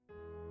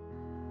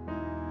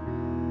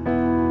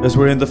As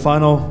we're in the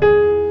final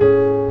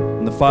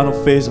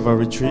phase of our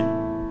retreat,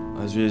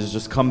 as we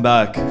just come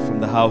back from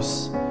the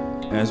house,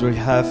 and as we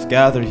have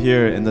gathered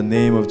here in the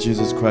name of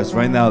Jesus Christ,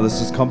 right now, let's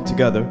just come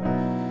together.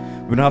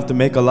 We don't have to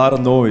make a lot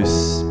of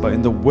noise, but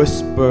in the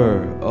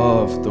whisper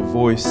of the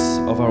voice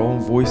of our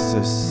own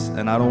voices.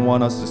 And I don't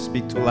want us to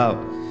speak too loud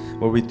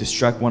where we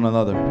distract one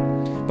another,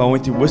 but I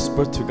want you to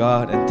whisper to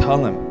God and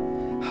tell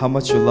Him how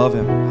much you love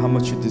Him, how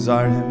much you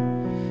desire Him,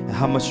 and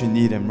how much you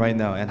need Him right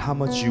now, and how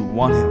much you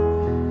want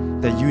Him,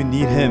 that you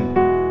need Him,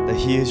 that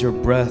He is your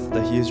breath,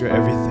 that He is your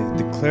everything.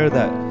 Declare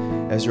that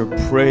as your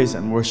praise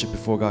and worship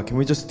before God. Can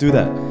we just do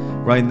that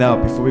right now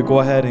before we go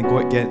ahead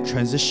and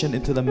transition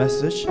into the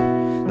message?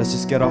 Let's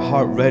just get our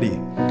heart ready.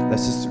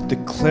 Let's just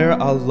declare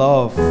our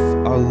love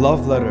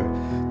letter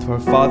to our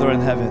Father in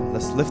heaven.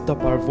 Let's lift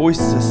up our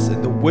voices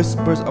in the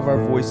whispers of our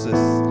voices.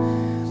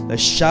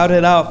 Let's shout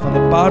it out from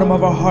the bottom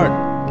of our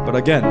heart. But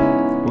again,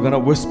 we're gonna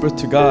whisper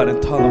to God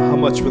and tell Him how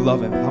much we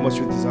love Him, how much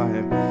we desire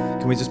Him.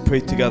 Can we just pray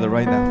together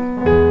right now?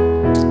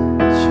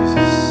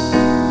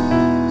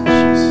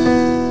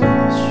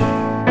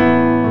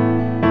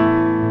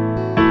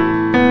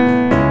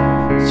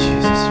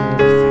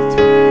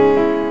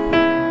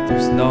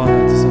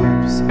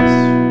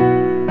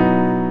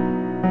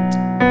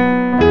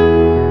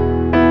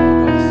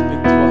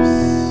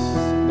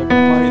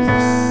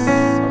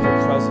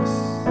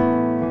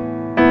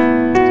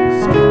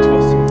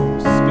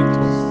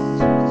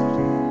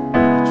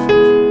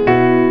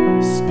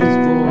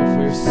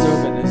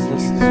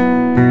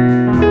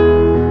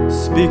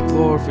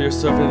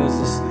 Servant is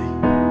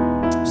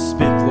listening.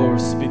 Speak, Lord,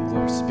 speak,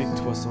 Lord, speak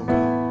to us, oh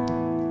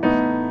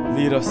God.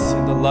 Lead us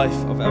in the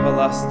life of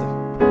everlasting,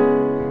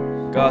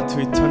 God, to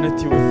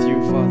eternity with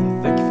you, Father.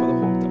 Thank you for the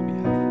hope that we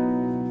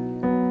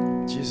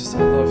have. Jesus, I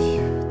love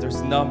you.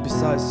 There's none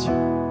besides you.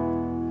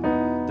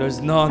 There's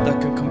none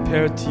that can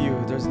compare to you.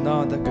 There's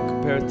none that can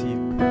compare to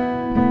you.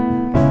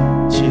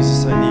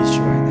 Jesus, I need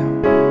you right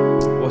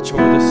now. Watch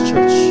over this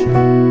church,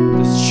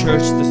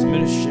 this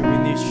ministry. We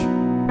need you.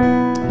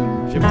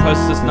 If your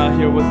presence is not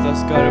here with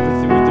us, God,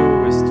 everything we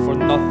do is for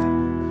nothing.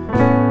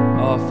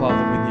 Oh,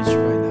 Father, we need you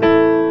right now.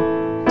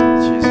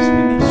 Jesus,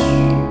 we need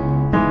you.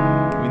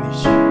 We need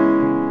you.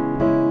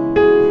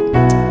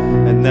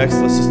 And next,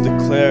 let's just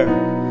declare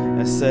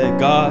and say,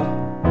 God,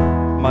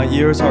 my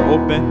ears are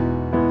open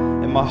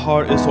and my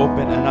heart is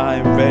open, and I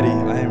am ready.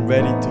 I am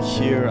ready to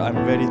hear.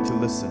 I'm ready to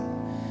listen.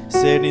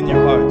 Say it in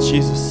your heart.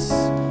 Jesus,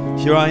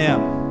 here I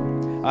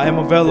am. I am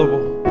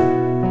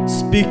available.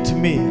 Speak to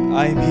me.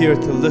 I am here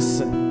to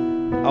listen.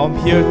 I'm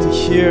here to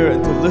hear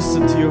and to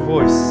listen to your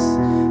voice.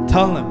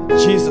 Tell Him,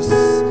 Jesus,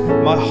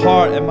 my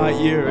heart and my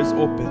ear is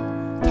open.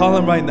 Tell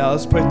Him right now.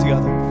 Let's pray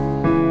together.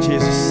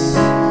 Jesus,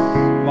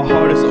 my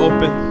heart is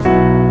open.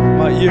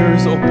 My ear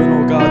is open,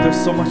 oh God. There's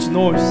so much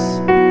noise,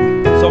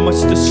 so much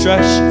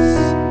distractions.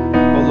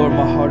 But Lord,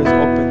 my heart is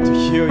open to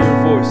hear your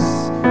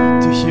voice,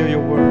 to hear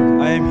your word.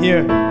 I am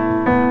here.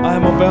 I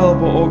am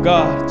available, oh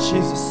God.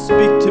 Jesus,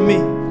 speak to me.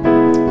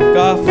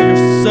 God, for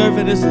your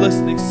servant is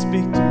listening.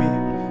 Speak to me.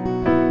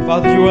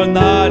 Father, you are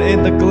not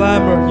in the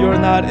glamour, you are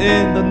not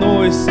in the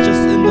noise,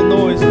 just in the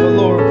noise, but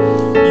Lord,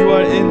 you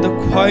are in the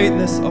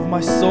quietness of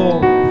my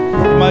soul,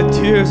 in my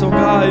tears, oh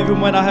God, even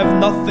when I have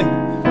nothing,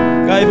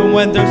 God, even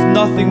when there's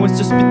nothing, what's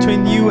just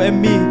between you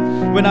and me,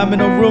 when I'm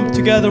in a room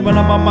together, when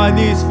I'm on my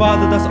knees,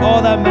 Father, that's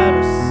all that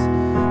matters.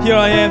 Here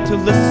I am to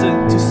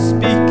listen, to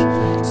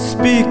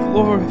speak,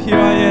 Lord, here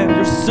I am,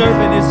 your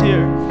servant is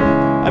here.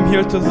 I'm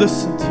here to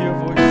listen to your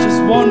voice.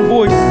 Just one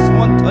voice,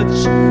 one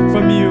touch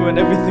from you, and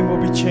everything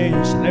will be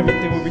changed, and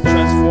everything will be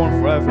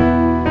transformed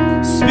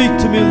forever. Speak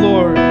to me,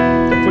 Lord,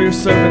 for your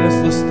servant is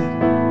listening.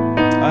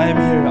 I am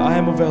here. I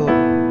am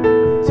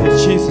available. Say,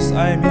 Jesus,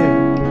 I am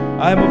here.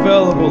 I am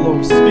available,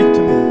 Lord. Speak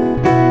to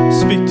me.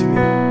 Speak to me.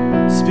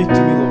 Speak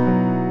to me, Lord.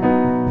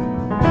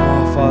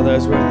 Oh, Father,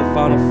 as we're in the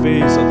final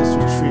phase of this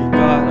retreat,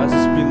 God, I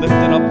just be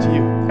lifted up to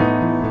you.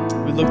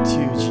 We look to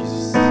you,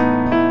 Jesus.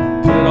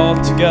 Put it all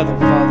together,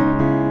 Father,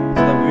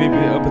 so that we may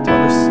be able to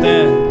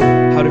understand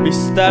how to be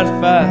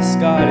steadfast,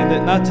 God,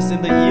 not just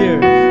in the year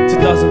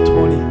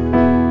 2020,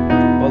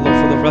 but Lord,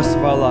 for the rest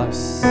of our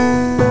lives.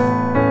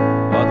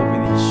 Father, we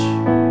need you.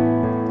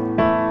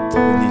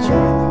 We need you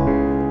right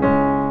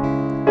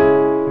now.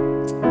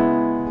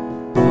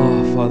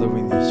 Oh, Father,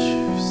 we need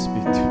you.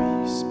 Speak to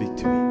me. Speak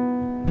to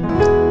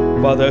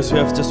me. Father, as we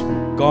have just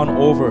gone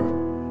over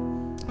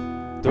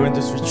during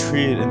this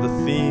retreat in the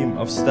theme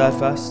of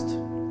steadfast,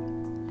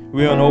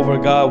 we went over,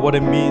 God, what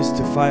it means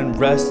to find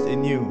rest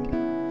in you.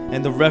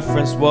 And the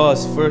reference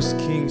was 1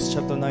 Kings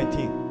chapter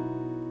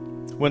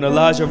 19. When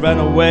Elijah ran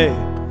away,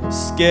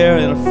 scared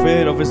and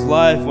afraid of his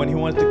life when he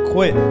wanted to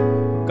quit,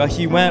 God,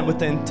 he went with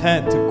the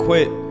intent to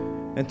quit,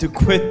 and to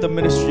quit the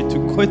ministry, to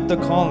quit the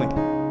calling,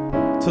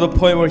 to the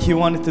point where he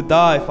wanted to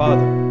die.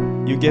 Father,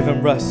 you gave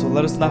him rest. So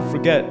let us not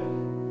forget,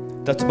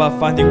 that's about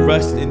finding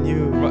rest in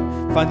you,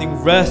 finding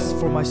rest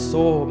for my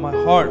soul, my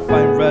heart.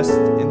 Find rest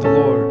in the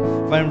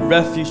Lord. Find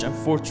refuge and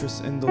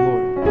fortress in the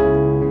Lord.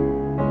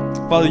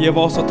 Father, you have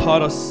also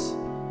taught us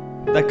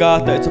that,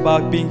 God, that it's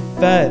about being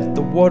fed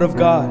the Word of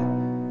God,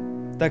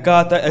 That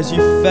God, that as you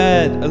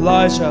fed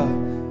Elijah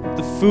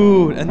the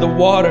food and the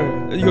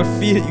water, you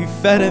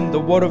fed him the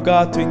word of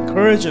God to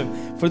encourage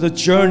him for the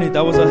journey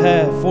that was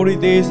ahead, 40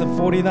 days and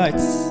 40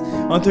 nights,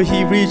 until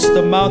he reached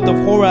the Mount of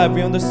Horeb.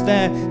 We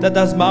understand that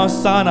that's Mount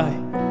Sinai.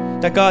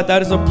 That God,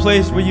 that is a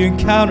place where you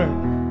encounter,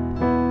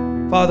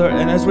 Father,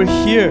 and as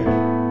we're here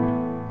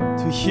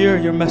to hear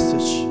your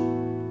message,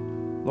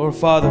 Lord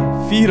Father,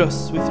 feed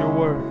us with your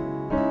word.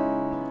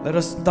 Let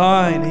us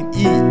dine and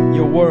eat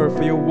your word,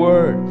 for your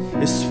word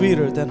is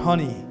sweeter than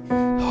honey,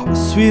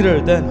 sweeter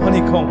than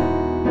honeycomb.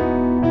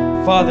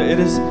 Father, it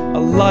is a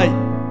light,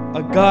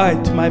 a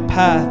guide to my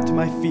path, to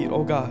my feet,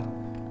 oh God.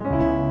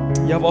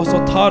 You have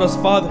also taught us,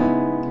 Father,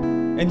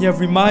 and you have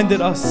reminded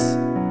us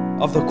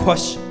of the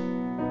question.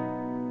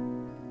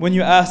 When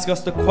you ask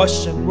us the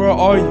question, where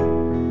are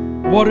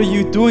you? What are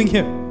you doing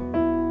here?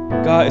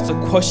 God, it's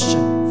a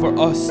question for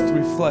us to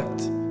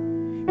reflect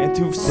and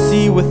to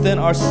see within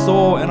our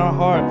soul and our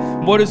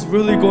heart what is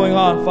really going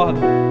on, Father.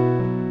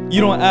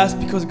 You don't ask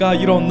because, God,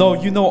 you don't know.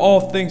 You know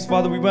all things,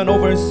 Father. We went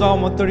over in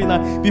Psalm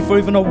 139. Before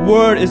even a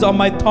word is on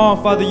my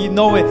tongue, Father, you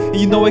know it. And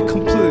you know it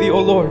completely,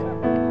 oh Lord.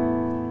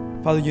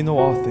 Father, you know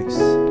all things.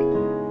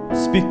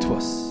 Speak to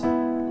us.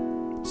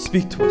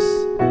 Speak to us,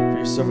 for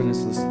your servant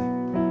is listening.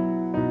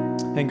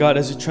 And God,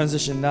 as you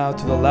transition now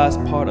to the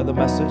last part of the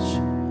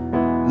message,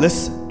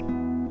 listen.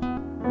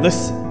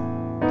 Listen.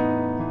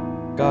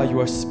 God, you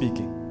are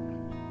speaking.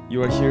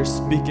 You are here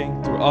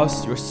speaking through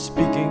us. You're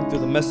speaking through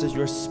the message.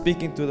 You're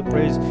speaking through the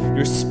praise.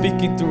 You're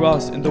speaking through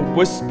us in the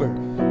whisper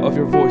of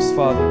your voice,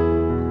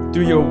 Father.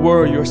 Through your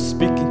word, you're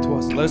speaking to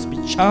us. Let us be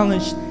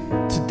challenged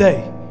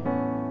today.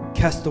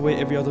 Cast away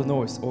every other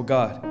noise, oh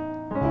God.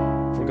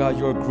 For God,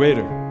 you are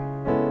greater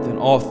than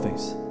all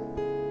things.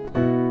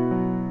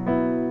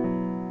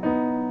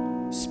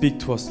 Speak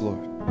to us, Lord,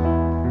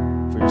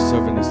 for your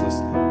servant is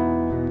listening.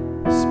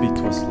 Speak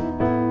to us, Lord.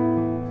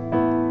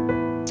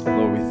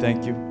 Lord, we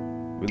thank you.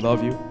 We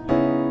love you.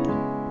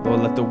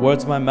 Lord, let the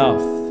words of my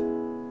mouth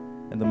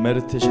and the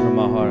meditation of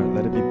my heart,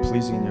 let it be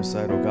pleasing in your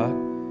sight, oh God.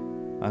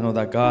 I know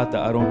that, God,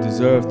 that I don't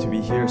deserve to be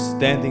here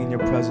standing in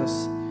your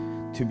presence,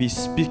 to be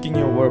speaking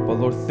your word. But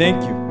Lord,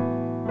 thank you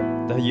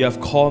that you have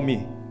called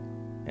me.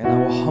 And I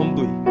will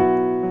humbly,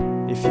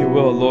 if you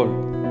will, Lord,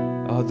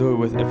 I'll do it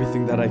with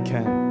everything that I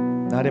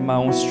can. Not in my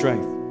own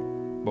strength,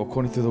 but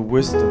according to the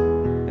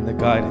wisdom and the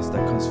guidance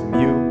that comes from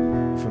you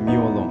and from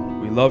you alone.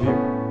 We love you.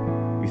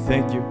 We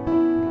thank you.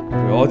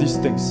 For all these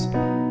things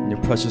in your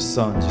precious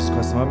Son, Jesus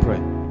Christ, I pray.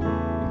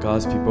 And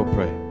God's people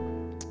pray.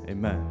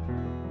 Amen.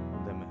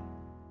 Amen.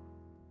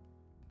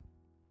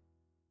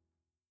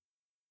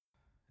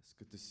 It's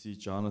good to see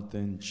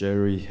Jonathan,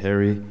 Jerry,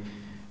 Harry,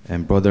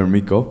 and Brother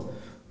Enrico.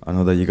 I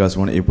know that you guys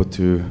weren't able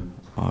to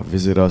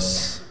visit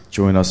us,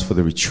 join us for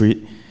the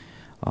retreat.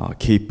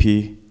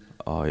 KP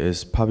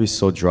is probably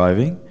still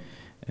driving,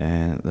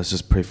 and let's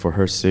just pray for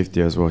her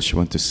safety as well. She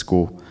went to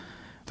school.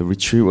 The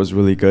retreat was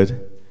really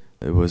good.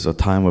 It was a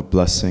time of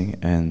blessing,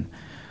 and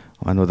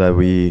I know that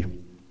we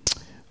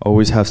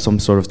always have some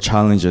sort of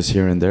challenges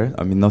here and there.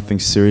 I mean, nothing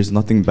serious,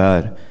 nothing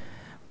bad,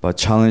 but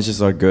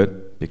challenges are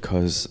good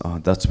because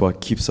that's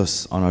what keeps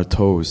us on our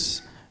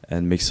toes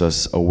and makes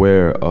us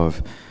aware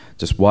of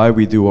just why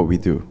we do what we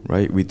do,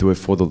 right? We do it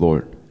for the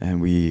Lord, and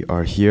we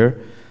are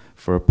here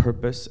for a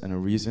purpose and a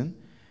reason,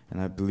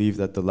 and I believe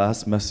that the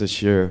last message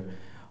here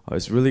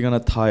is really going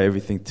to tie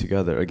everything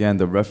together. Again,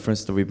 the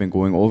reference that we've been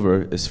going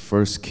over is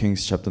 1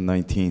 Kings chapter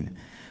 19.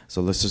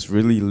 So let's just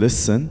really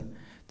listen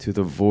to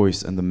the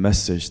voice and the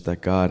message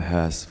that God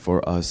has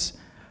for us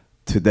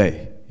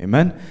today.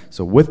 Amen?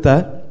 So with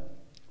that,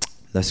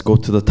 let's go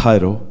to the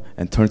title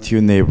and turn to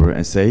your neighbor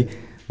and say,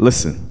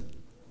 listen.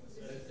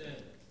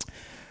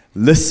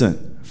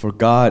 Listen, for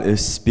God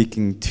is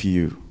speaking to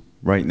you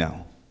right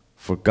now.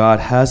 For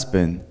God has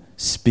been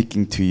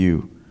speaking to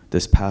you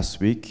this past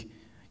week,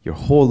 your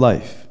whole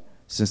life.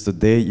 Since the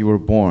day you were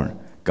born,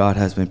 God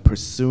has been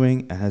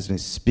pursuing and has been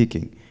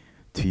speaking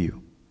to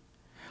you.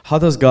 How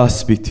does God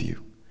speak to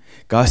you?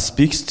 God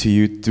speaks to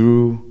you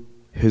through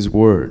His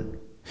Word.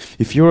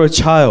 If you're a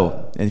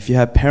child and if you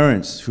have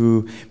parents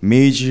who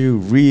made you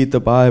read the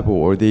Bible,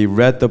 or they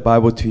read the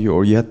Bible to you,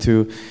 or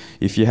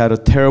if you had a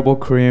terrible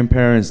Korean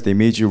parents, they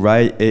made you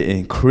write it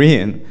in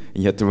Korean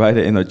and you had to write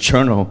it in a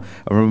journal.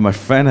 I remember my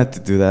friend had to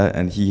do that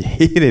and he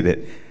hated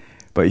it.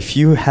 But if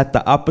you had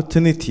the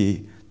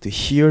opportunity to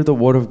hear the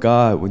Word of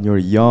God when you're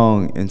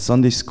young in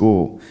Sunday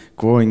school,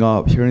 growing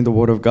up, hearing the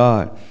Word of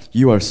God,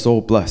 you are so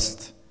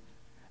blessed.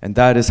 And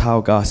that is how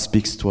God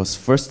speaks to us.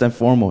 First and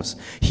foremost,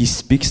 He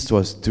speaks to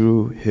us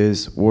through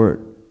His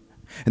Word.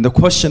 And the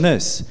question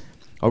is,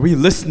 are we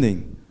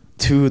listening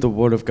to the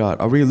Word of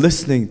God? Are we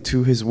listening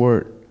to His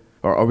Word?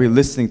 Or are we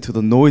listening to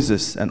the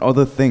noises and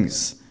other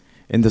things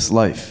in this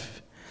life?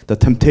 The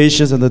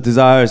temptations and the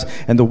desires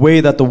and the way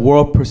that the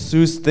world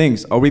pursues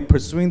things. Are we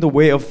pursuing the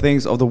way of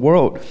things of the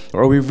world?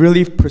 Or are we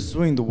really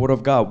pursuing the Word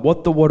of God?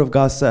 What the Word of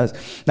God says.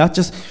 Not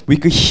just we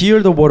could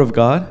hear the Word of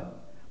God,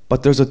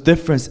 but there's a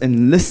difference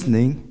in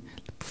listening.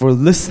 For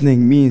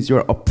listening means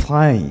you're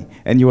applying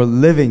and you're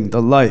living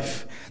the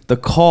life the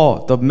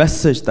call, the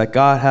message that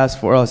God has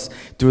for us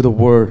through the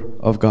Word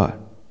of God.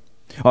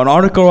 An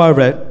article I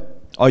read,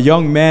 a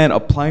young man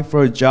applying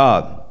for a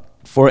job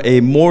for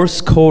a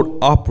Morse code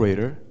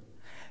operator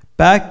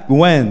back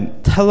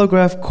when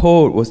telegraph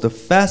code was the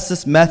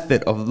fastest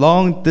method of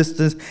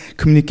long-distance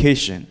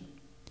communication.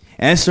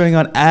 Answering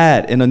an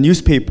ad in a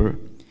newspaper,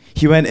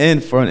 he went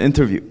in for an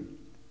interview.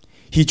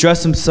 He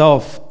dressed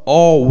himself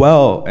all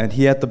well, and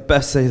he had the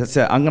best. He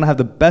said, I'm going to have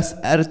the best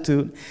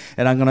attitude,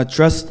 and I'm going to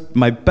dress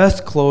my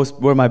best clothes,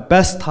 wear my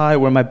best tie,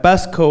 wear my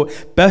best coat,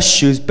 best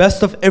shoes,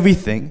 best of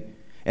everything,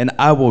 and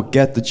I will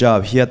get the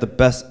job. He had the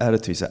best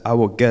attitude. He said, I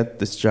will get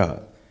this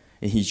job.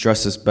 And he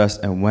dressed his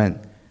best and went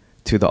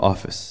to the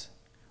office,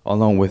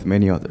 along with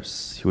many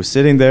others. He was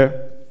sitting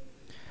there.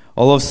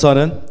 All of a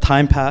sudden,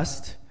 time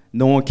passed.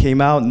 No one came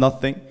out,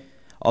 nothing.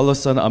 All of a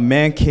sudden, a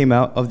man came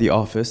out of the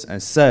office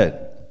and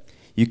said,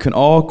 you can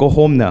all go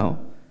home now,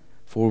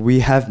 for we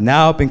have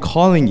now been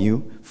calling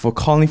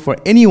for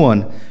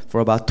anyone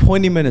for about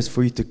 20 minutes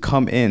for you to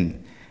come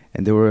in.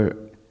 And they were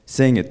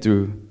saying it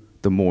through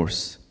the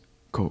Morse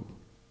code.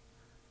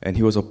 And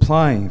he was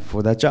applying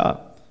for that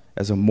job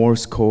as a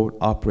Morse code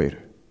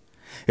operator.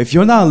 If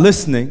you're not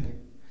listening,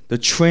 the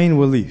train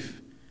will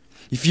leave.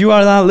 If you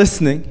are not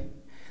listening,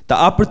 the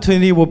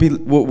opportunity will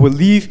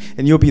leave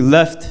and you'll be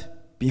left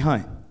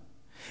behind.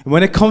 And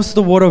when it comes to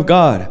the Word of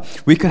God,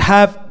 we could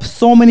have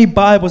so many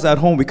Bibles at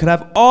home. We could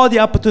have all the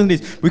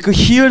opportunities. We could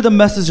hear the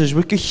messages.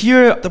 We could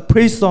hear the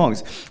praise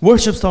songs,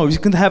 worship songs.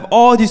 We can have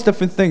all these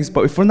different things.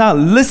 But if we're not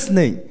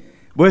listening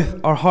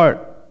with our heart,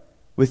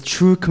 with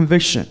true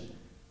conviction,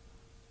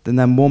 then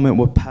that moment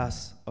will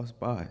pass us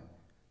by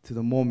to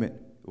the moment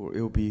where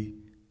it will be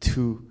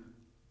too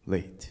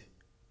late.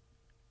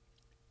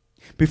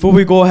 Before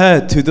we go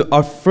ahead to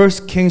our 1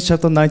 Kings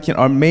chapter 19,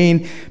 our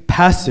main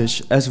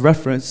passage as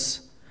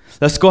reference,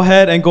 let's go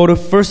ahead and go to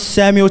 1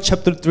 Samuel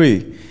chapter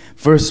 3,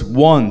 verse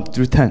 1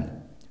 through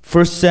 10.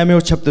 1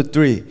 Samuel chapter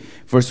 3,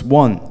 verse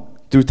 1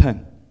 through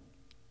 10.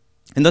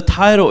 And the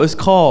title is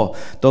called,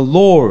 The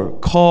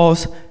Lord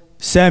Calls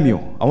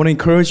Samuel. I want to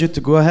encourage you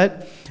to go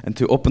ahead and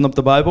to open up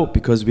the Bible,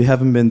 because we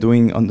haven't been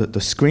doing on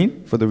the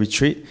screen for the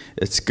retreat.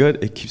 It's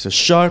good. It keeps us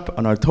sharp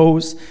on our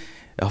toes. It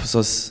helps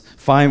us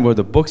find where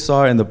the books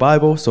are in the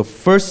Bible. So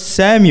 1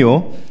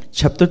 Samuel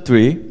chapter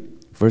 3,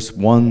 verse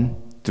 1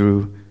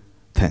 through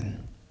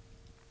 10.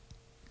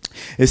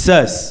 It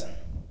says,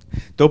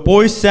 the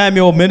boy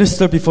Samuel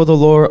ministered before the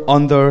Lord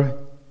under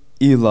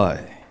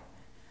Eli.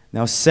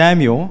 Now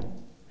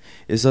Samuel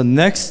is the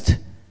next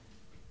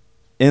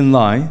in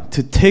line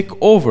to take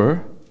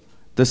over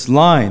this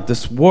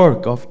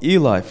work of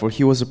Eli, for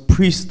he was a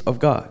priest of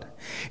God.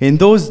 In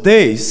those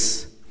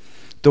days,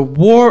 the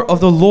word of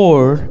the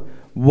Lord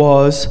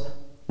was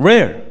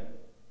rare.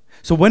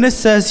 So when it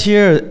says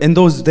here, in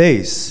those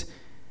days,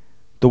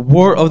 the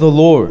word of the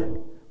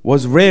Lord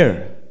was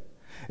rare,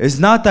 it's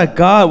not that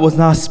God was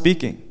not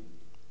speaking,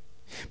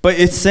 but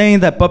it's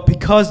saying that, but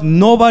because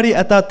nobody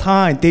at that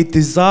time, they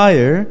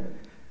desire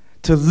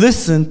to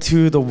listen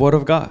to the word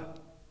of God.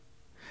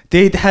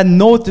 They had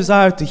no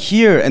desire to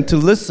hear and to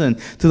listen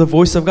to the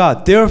voice of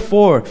God.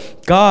 Therefore,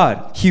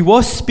 God, He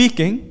was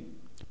speaking,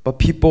 but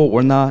people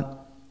were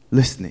not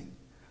listening.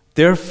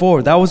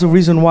 Therefore, that was the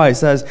reason why it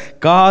says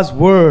God's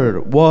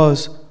word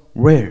was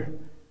rare.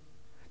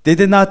 They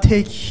did not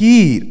take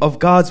heed of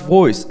God's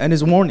voice and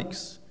His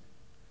warnings.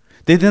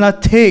 They did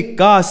not take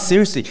God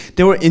seriously.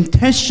 They were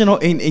intentional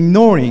in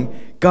ignoring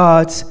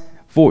God's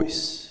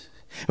voice.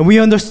 And we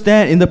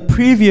understand in the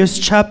previous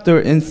chapter,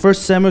 in 1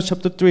 Samuel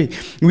chapter 3,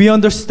 we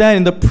understand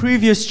in the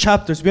previous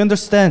chapters, we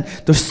understand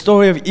the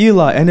story of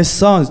Eli and his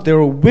sons. They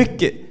were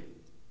wicked.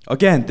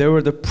 Again, they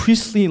were the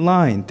priestly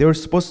line. They were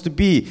supposed to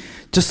be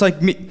just like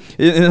me,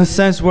 in a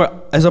sense where,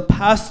 as a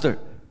pastor,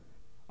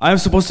 I am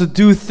supposed to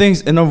do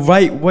things in a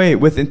right way,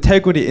 with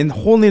integrity, in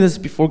holiness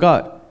before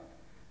God.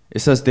 It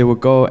says they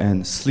would go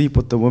and sleep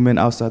with the women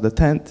outside the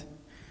tent.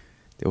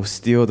 They would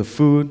steal the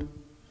food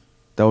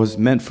that was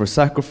meant for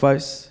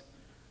sacrifice.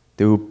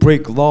 They would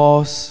break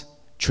laws,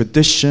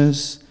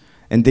 traditions,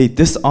 and they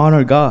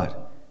dishonor God.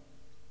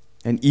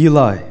 And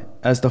Eli,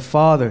 as the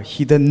father,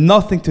 he did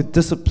nothing to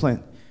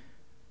discipline,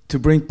 to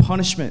bring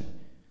punishment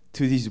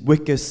to these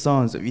wicked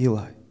sons of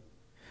Eli.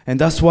 And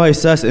that's why it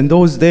says, in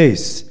those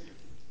days,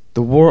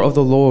 the word of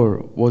the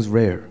Lord was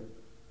rare.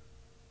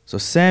 So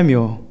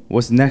Samuel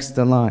was next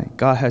in line.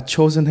 God had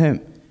chosen him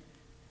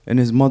in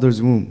his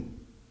mother's womb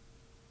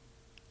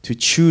to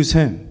choose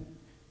him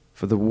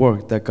for the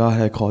work that God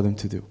had called him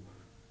to do.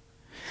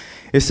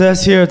 It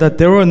says here that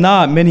there were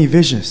not many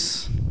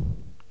visions.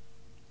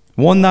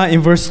 One night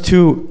in verse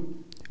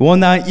 2,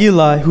 one night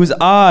Eli, whose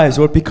eyes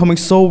were becoming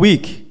so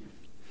weak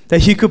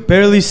that he could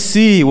barely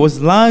see, was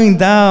lying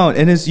down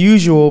in his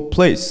usual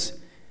place.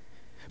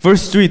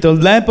 Verse 3, the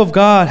lamp of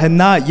God had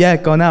not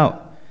yet gone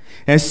out,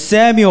 and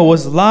Samuel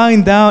was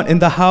lying down in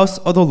the house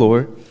of the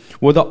Lord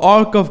where the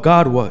ark of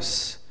God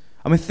was.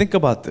 I mean, think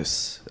about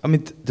this. I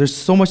mean, there's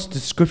so much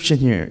description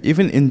here,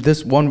 even in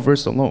this one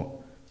verse alone.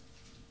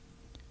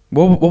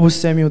 What was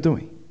Samuel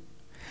doing?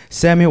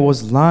 Samuel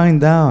was lying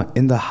down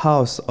in the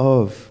house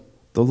of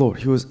the Lord.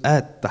 He was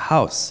at the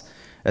house,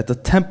 at the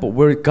temple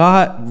where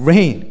God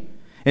reigned.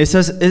 And it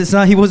says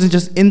he wasn't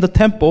just in the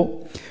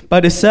temple,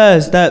 but it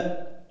says that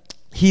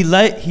he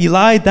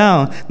lied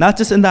down, not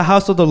just in the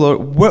house of the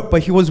Lord,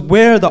 but he was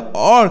where the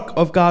ark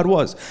of God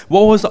was.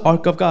 What was the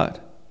ark of God?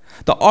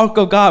 The ark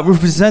of God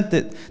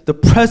represented the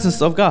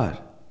presence of God.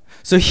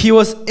 So he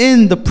was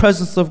in the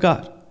presence of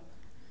God.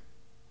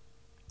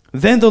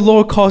 Then the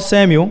Lord called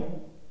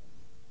Samuel,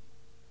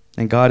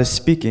 and God is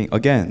speaking.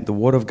 Again, the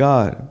word of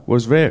God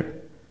was rare.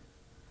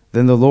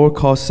 Then the Lord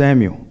called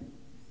Samuel.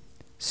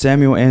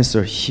 Samuel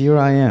answered, "Here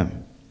I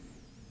am.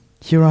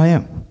 Here I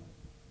am."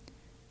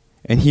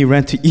 And he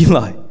ran to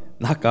Eli,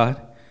 not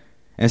God,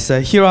 and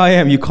said, "Here I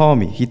am, you call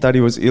me." He thought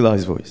it was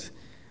Eli's voice.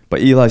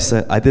 But Eli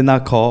said, "I did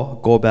not call.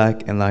 Go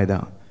back and lie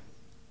down."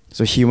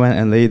 So he went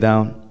and lay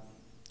down.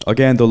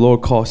 Again, the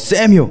Lord called,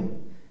 "Samuel."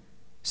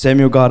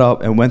 Samuel got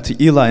up and went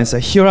to Eli and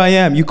said, "Here I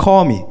am, you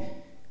call me."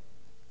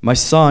 "My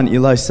son,"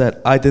 Eli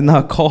said, "I did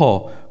not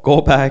call.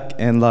 Go back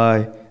and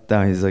lie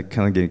down." He's like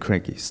kind of getting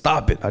cranky.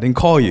 "Stop it, I didn't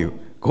call you.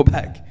 Go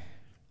back."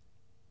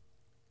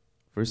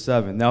 Verse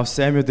 7, now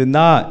Samuel did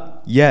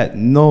not yet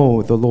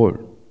know the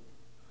Lord.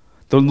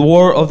 The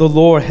word of the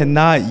Lord had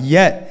not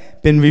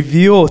yet been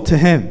revealed to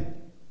him.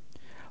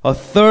 A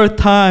third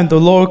time the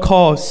Lord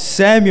called,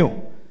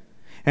 "Samuel."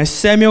 And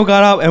Samuel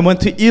got up and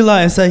went to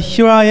Eli and said,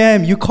 "Here I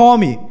am, you call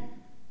me."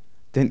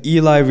 Then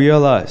Eli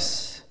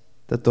realized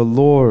that the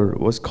Lord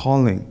was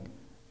calling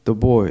the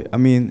boy.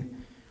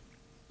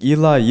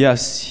 Eli,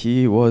 yes,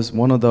 he was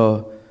one of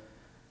the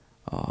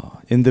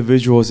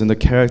individuals in the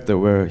character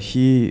where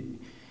he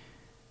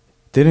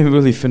didn't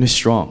really finish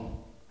strong.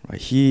 Right?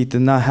 He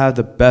did not have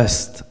the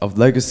best of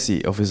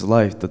legacy of his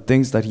life, the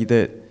things that he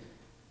did.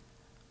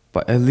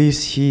 But at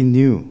least he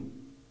knew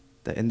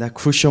that in that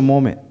crucial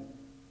moment,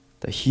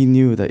 that he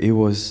knew that it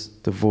was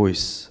the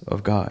voice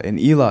of God. And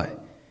Eli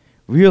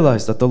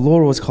realized that the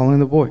Lord was calling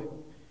the boy.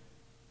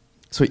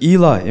 So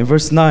Eli, in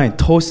verse 9,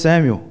 told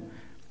Samuel,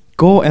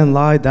 "Go and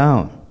lie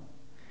down.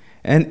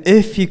 And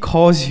if he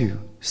calls you,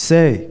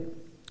 say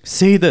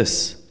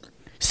this,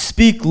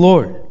 'Speak,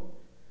 Lord,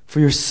 for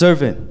your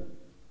servant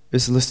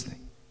is listening.'"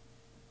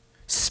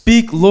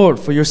 Speak, Lord,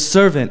 for your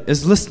servant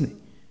is listening.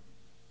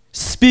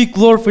 Speak,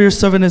 Lord, for your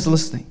servant is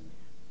listening.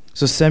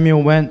 So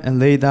Samuel went and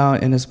lay down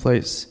in his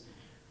place.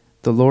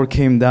 The Lord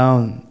came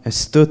down and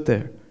stood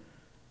there,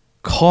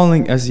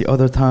 calling as the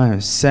other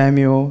times,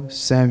 "Samuel,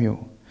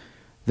 Samuel."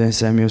 Then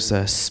Samuel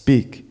said,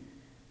 "Speak,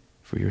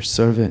 for your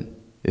servant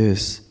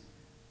is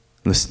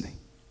listening."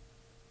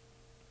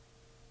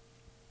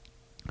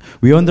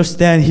 We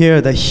understand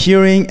here that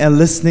hearing and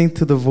listening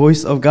to the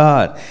voice of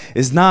God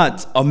is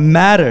not a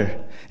matter.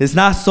 It's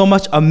not so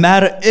much a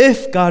matter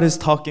if God is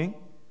talking.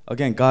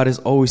 Again, God is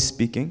always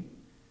speaking.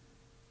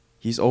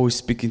 He's always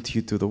speaking to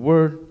you through the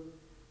word.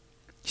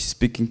 He's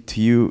speaking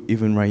to you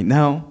even right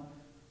now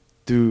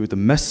through the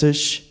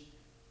message.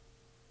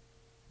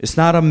 It's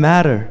not a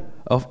matter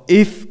of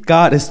if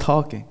God is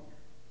talking,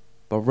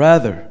 but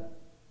rather,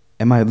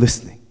 am I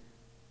listening?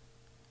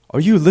 Are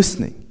you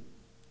listening?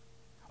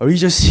 Are you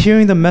just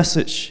hearing the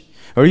message?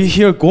 Are you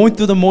here going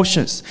through the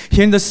motions,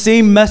 hearing the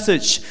same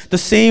message, the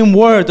same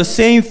word, the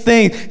same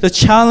thing, the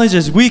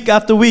challenges week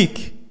after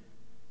week?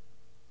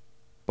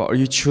 But are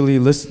you truly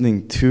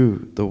listening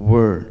to the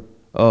word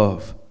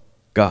of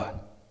God?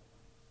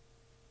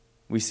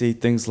 We say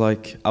things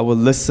like, "I will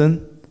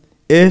listen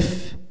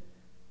if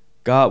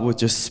God would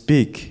just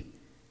speak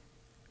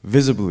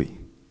visibly,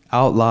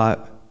 out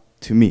loud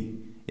to me,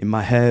 in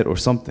my head or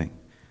something.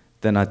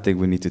 Then I think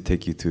we need to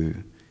take you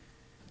to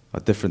a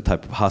different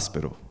type of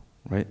hospital,"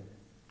 right?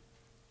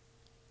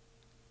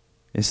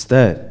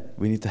 Instead,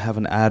 we need to have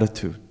an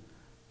attitude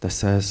that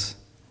says,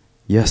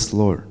 "Yes,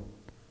 Lord,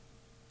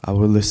 I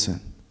will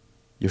listen.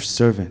 Your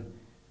servant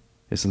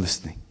is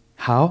listening."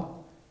 How?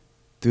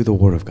 Through the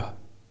Word of God.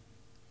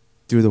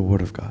 Through the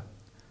Word of God.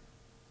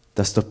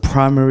 That's the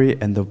primary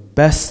and the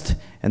best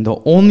and the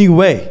only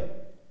way.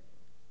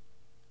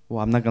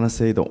 Well, I'm not going to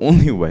say the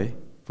only way,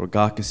 for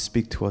God can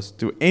speak to us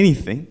through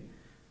anything,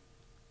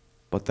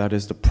 but that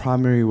is the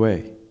primary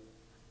way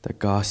that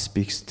God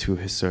speaks to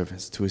His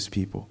servants, to His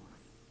people,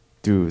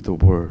 through the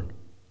Word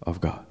of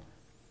God.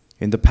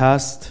 In the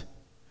past,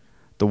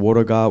 the Word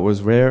of God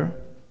was rare.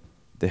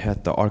 They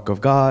had the Ark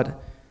of God,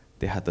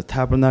 they had the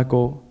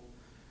tabernacle,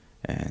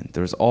 and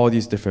there's all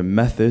these different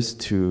methods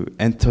to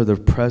enter the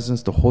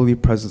presence, the holy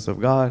presence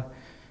of God.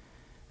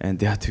 And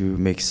they had to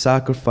make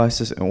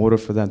sacrifices in order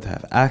for them to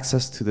have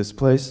access to this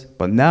place.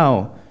 But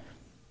now,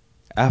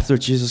 after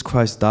Jesus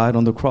Christ died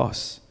on the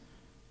cross,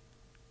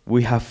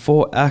 we have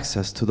full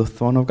access to the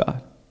throne of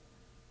God.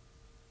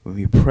 When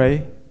we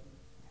pray,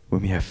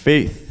 when we have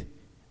faith,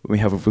 when we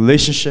have a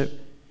relationship,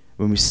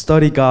 when we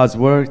study God's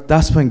word,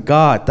 that's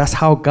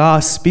how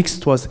God speaks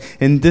to us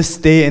in this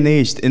day and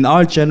age, in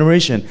our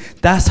generation.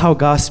 That's how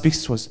God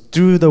speaks to us,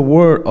 through the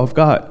word of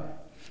God.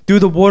 Through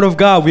the word of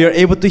God, we are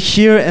able to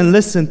hear and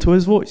listen to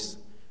His voice.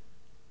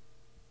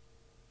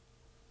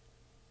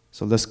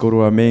 So let's go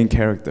to our main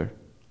character,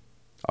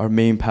 our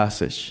main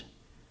passage,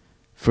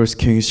 1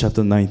 Kings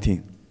chapter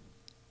 19.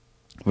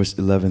 verse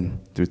 11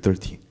 through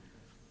 13.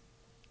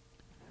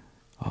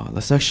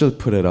 Let's actually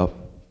put it up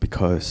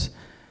because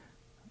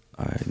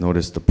I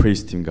noticed the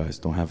praise team guys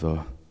don't have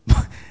the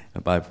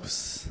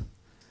Bibles.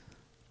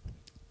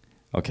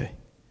 Okay.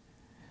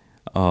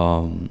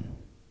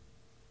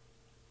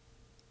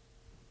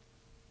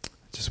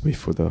 Just wait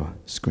for the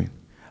screen.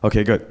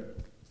 Okay, good.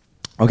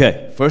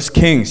 Okay, 1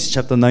 Kings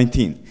chapter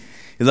 19,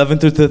 11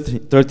 through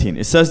 13.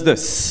 It says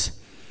this.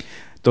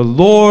 The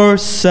Lord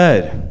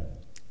said,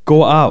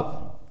 go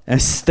out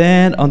and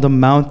stand on the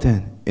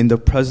mountain in the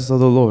presence of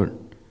the Lord,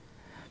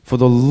 for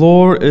the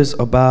Lord is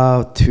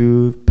about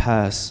to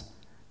pass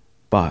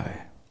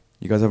by.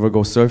 You guys ever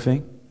go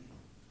surfing?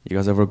 You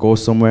guys ever go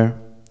somewhere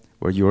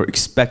where you're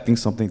expecting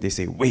something? They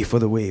say, wait for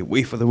the wave,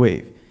 wait for the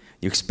wave.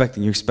 You're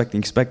expecting.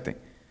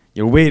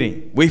 You're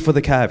waiting, wait for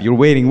the cab. You're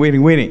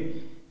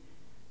waiting.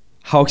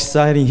 How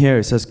exciting here.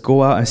 It says,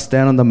 go out and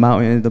stand on the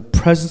mountain in the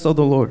presence of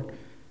the Lord,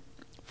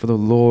 for the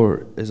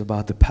Lord is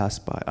about to pass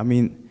by. I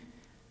mean,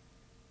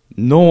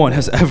 no one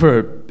has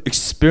ever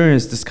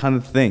experienced this kind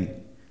of thing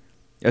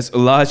as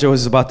Elijah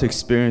was about to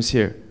experience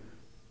here.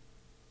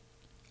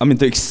 I mean,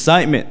 the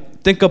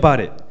excitement. Think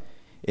about it.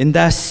 In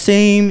that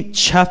same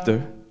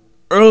chapter,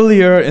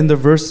 earlier in the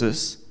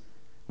verses,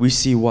 we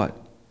see what?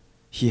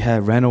 He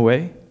had ran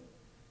away.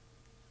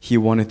 He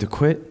wanted to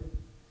quit.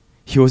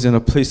 He was in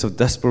a place of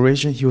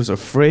desperation. He was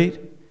afraid.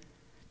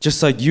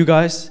 Just like you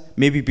guys,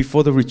 maybe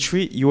before the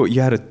retreat, you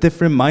had a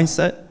different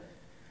mindset.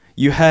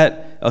 You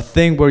had a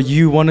thing where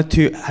you wanted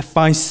to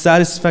find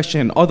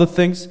satisfaction in other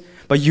things,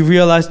 but you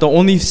realized the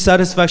only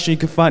satisfaction you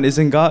could find is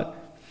in God.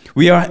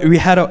 We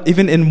had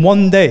even in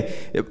one day,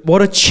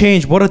 what a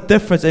change, what a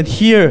difference. And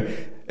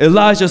here,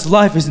 Elijah's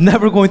life is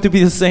never going to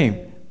be the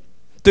same.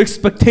 The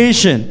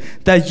expectation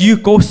that you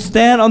go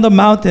stand on the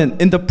mountain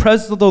in the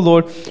presence of the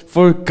Lord,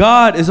 for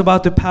God is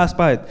about to pass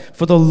by.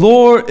 For the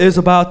Lord is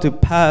about to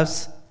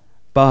pass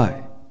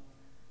by.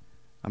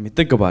 I mean,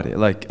 think about it.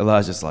 Like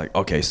Elijah's like,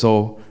 okay,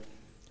 so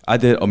I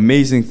did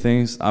amazing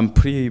things. I'm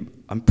pretty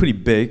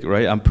big,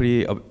 right? I'm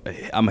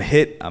a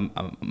hit. I'm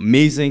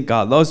amazing.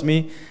 God loves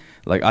me.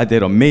 Like I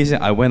did amazing.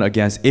 I went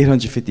against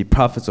 850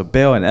 prophets of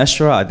Baal and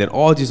Asherah. I did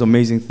all these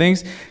amazing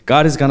things.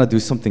 God is gonna do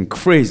something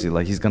crazy.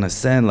 Like he's gonna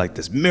send like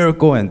this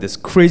miracle and this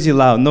crazy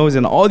loud noise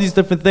and all these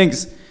different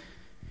things.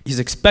 He's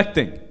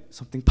expecting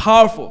something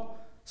powerful,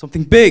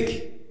 something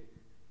big.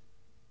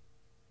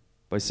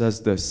 But it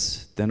says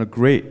this, then a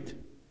great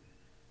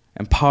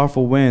and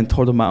powerful wind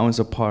tore the mountains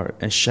apart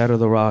and shattered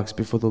the rocks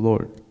before the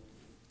Lord.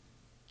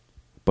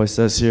 But it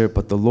says here,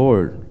 but the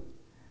Lord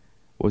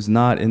was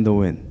not in the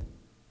wind.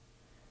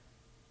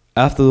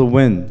 After the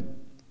wind,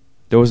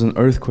 there was an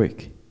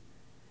earthquake.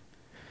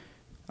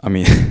 I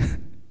mean,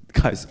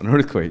 guys, an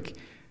earthquake.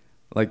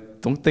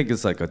 Like, don't think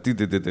it's like a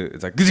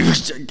it's like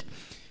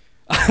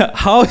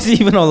how is he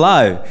even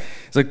alive?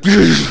 It's like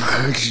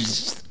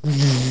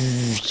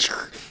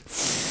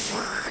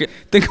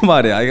think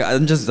about it.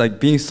 I'm just like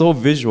being so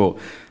visual.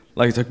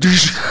 Like it's like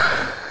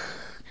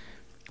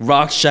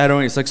rock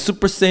shattering. It's like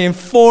Super Saiyan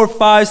 4,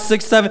 5,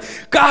 6, 7.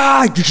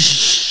 God!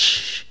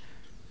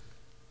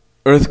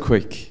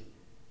 Earthquake.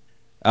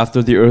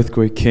 After the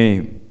earthquake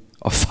came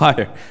a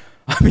fire.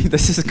 I mean,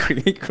 this is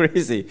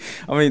crazy.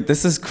 I mean,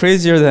 this is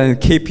crazier than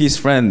KP's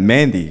friend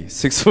Mandy,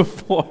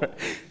 6'4".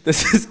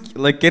 This is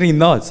like getting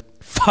nuts.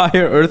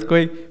 Fire,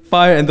 earthquake,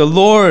 fire, and the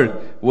Lord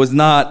was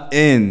not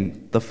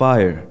in the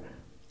fire.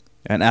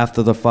 And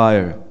after the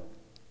fire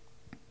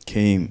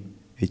came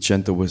a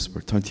gentle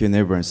whisper. Turn to your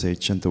neighbor and say,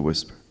 gentle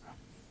whisper.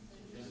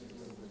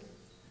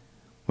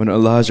 When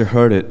Elijah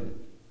heard it,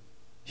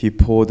 he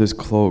pulled his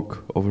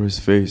cloak over his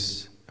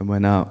face and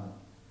went out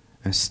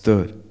and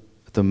stood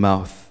at the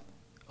mouth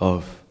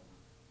of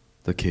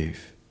the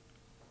cave.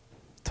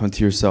 Turn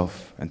to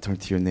yourself and turn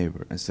to your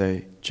neighbor and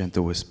say,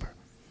 gentle whisper.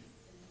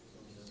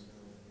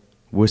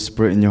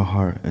 Whisper in your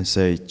heart and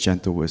say,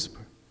 gentle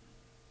whisper.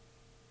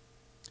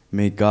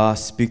 May God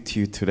speak to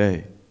you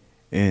today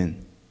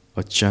in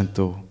a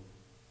gentle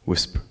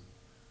whisper.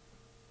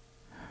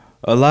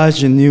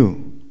 Elijah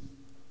knew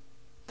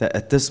that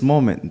at this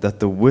moment that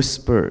the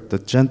whisper, the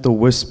gentle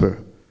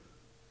whisper,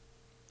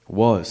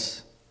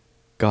 was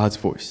God's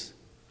voice.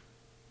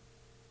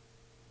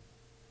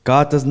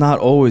 God does not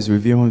always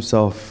reveal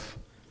himself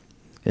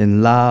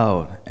in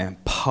loud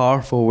and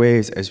powerful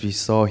ways as we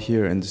saw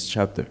here in this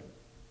chapter.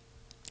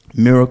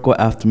 Miracle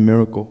after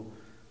miracle.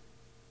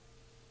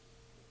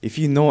 If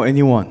you know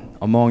anyone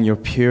among your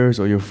peers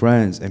or your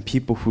friends and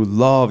people who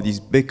love these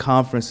big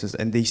conferences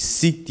and they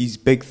seek these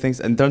big things,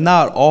 and they're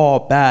not all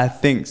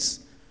bad things,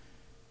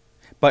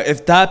 but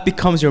if that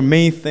becomes your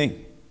main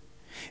thing,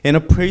 in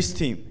a praise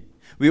team,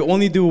 we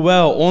only do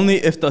well only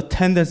if the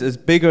attendance is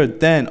bigger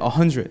than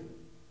 100.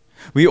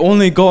 We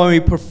only go and we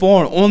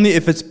perform only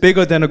if it's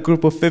bigger than a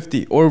group of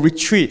 50. Or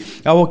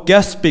retreat, I will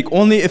guest speak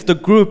only if the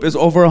group is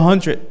over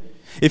 100.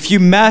 If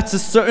you match a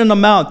certain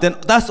amount, then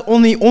that's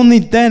only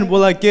then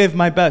will I give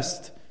my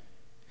best.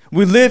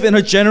 We live in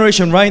a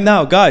generation right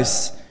now,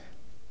 guys,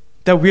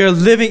 that we are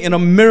living in a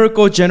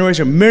miracle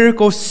generation,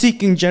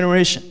 miracle-seeking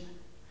generation.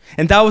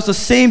 And that was the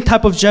same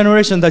type of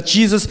generation that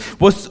Jesus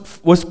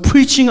was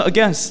preaching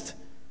against,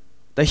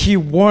 that he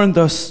warned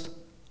us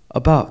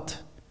about.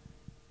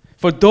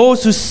 For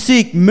those who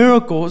seek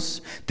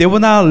miracles, they will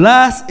not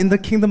last in the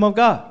kingdom of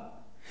God.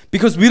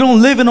 Because we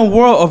don't live in a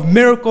world of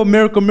miracle,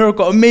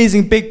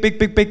 amazing,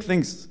 big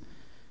things.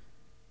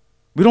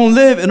 We don't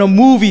live in a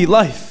movie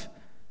life.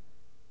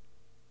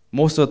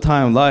 Most of the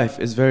time, life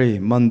is very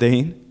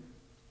mundane.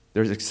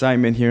 There's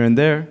excitement here and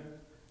there.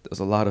 There's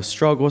a lot of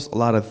struggles, a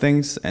lot of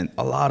things, and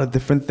a lot of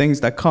different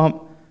things that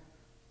come.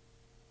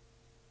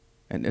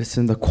 And it's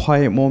in the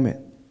quiet moment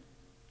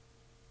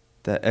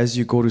that as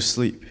you go to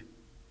sleep,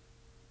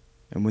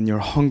 and when you're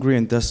hungry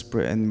and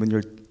desperate, and when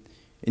you're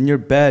in your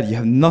bed, you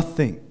have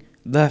nothing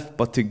left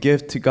but to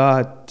give to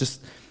God,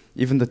 just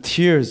even the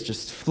tears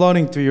just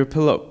flooding through your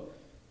pillow.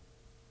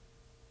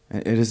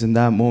 And it is in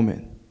that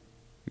moment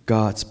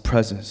God's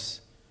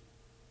presence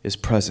is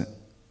present.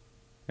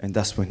 And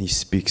that's when he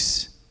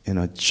speaks in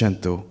a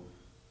gentle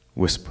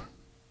whisper.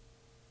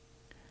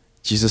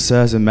 Jesus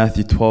says in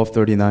Matthew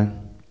 12:39,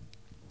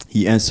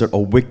 he answered, "A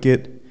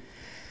wicked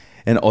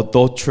and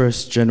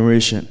adulterous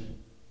generation,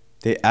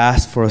 they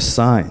ask for a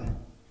sign,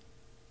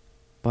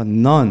 but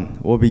none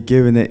will be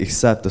given it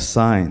except the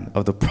sign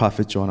of the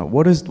prophet Jonah."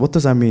 What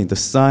does that mean, the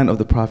sign of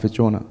the prophet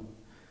Jonah?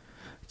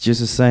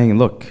 Jesus is saying,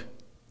 look,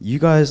 you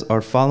guys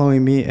are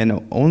following me,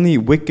 and only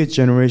wicked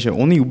generation,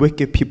 only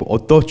wicked people,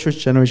 adulterous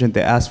generation,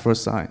 they ask for a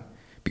sign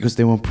because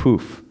they want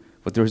proof,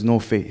 but there is no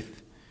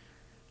faith.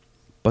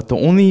 But the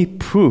only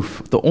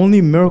proof, the only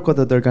miracle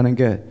that they're going to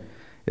get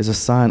is a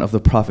sign of the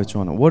prophet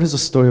Jonah. What is the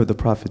story of the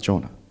prophet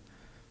Jonah?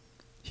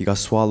 He got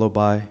swallowed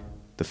by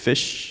the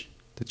fish,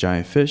 the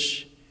giant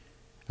fish.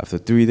 After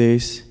 3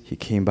 days, he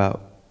came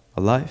out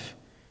alive.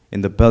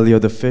 In the belly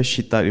of the fish,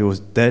 he thought he was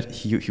dead.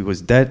 He was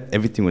dead.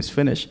 Everything was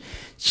finished.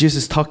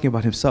 Jesus is talking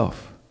about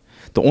himself.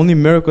 The only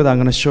miracle that I'm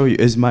going to show you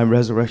is my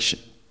resurrection,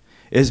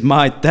 is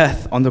my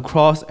death on the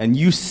cross, and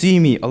you see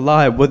me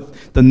alive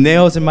with the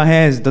nails in my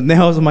hands, the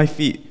nails in my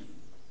feet,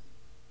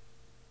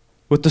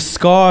 with the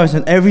scars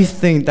and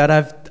everything that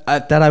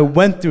I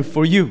went through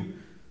for you.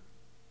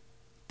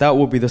 That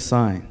will be the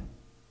sign.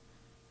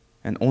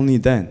 And only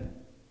then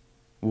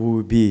will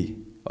we be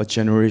a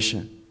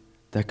generation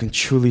that can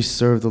truly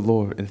serve the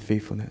Lord in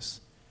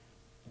faithfulness.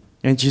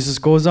 And Jesus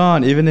goes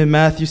on, even in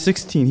Matthew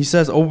 16, he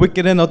says, "O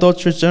wicked and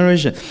adulterous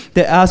generation,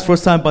 they ask for a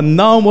sign, but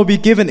none will be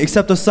given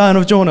except the sign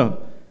of Jonah."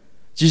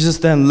 Jesus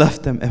then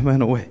left them and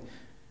went away.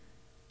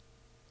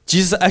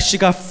 Jesus actually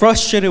got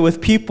frustrated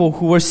with people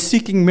who were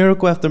seeking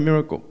miracle after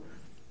miracle.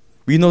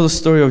 We know the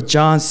story of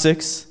John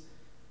 6.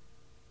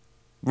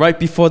 Right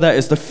before that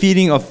is the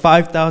feeding of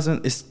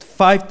 5,000. It's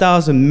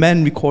 5,000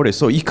 men recorded.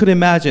 So you could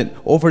imagine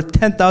over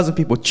 10,000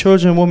 people,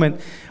 children, women,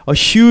 a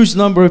huge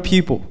number of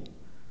people.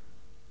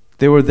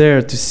 They were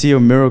there to see a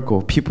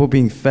miracle. People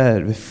being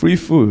fed with free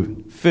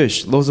food,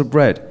 fish, loaves of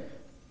bread.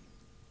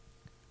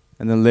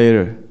 And then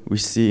later we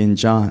see in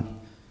John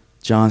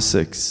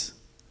 6,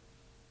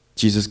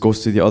 Jesus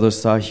goes to the other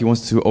side. He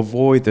wants to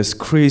avoid this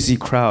crazy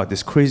crowd,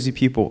 this crazy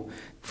people,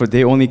 for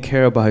they only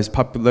care about his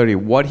popularity,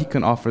 what he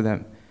can offer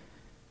them.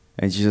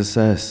 And Jesus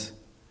says,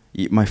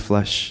 "Eat my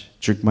flesh,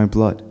 drink my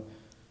blood."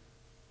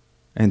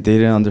 And they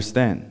didn't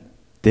understand.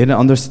 They didn't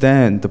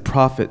understand the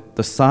prophet,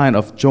 the sign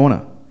of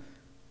Jonah,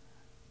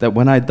 that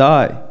when I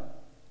die,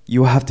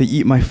 you have to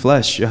eat my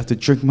flesh, you have to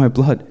drink my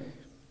blood.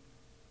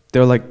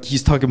 They're like,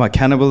 he's talking about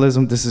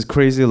cannibalism, this is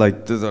crazy.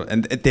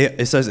 And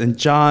it says in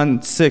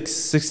John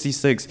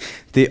 6:66,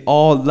 they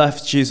all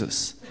left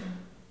Jesus,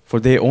 for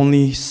they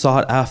only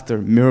sought after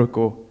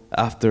miracle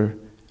after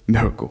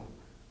miracle.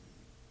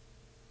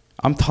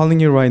 I'm telling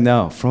you right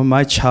now, from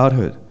my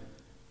childhood,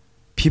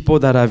 people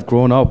that I've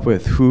grown up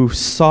with who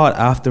sought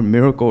after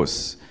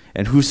miracles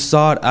and who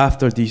sought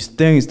after these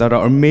things that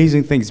are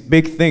amazing things,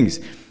 big things,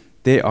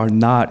 they are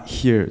not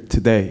here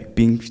today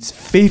being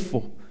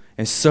faithful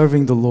and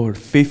serving the Lord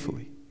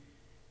faithfully.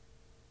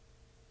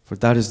 For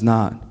that is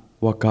not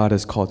what God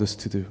has called us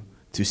to do,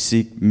 to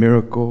seek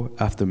miracle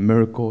after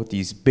miracle,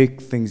 these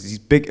big things, these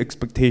big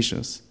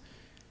expectations.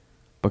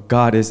 But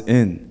God is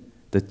in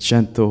the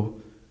gentle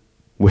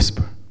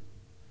whisper.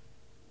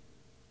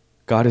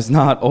 God is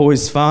not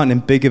always found in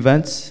big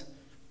events.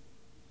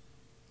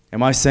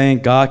 Am I saying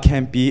God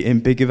can't be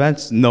in big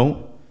events?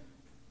 No.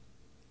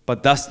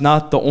 But that's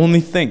not the only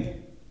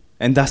thing.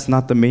 And that's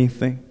not the main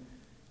thing.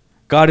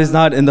 God is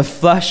not in the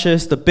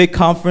flashes, the big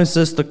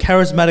conferences, the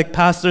charismatic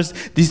pastors,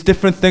 these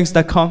different things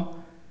that come.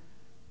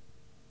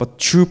 But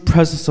true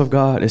presence of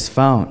God is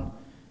found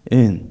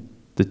in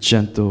the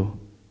gentle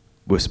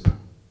whisper.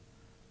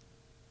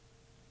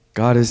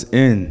 God is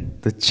in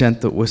the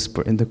gentle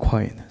whisper, in the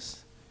quietness.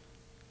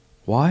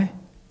 Why?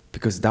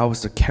 Because that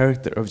was the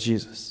character of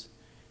Jesus.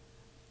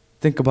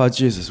 Think about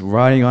Jesus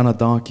riding on a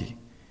donkey.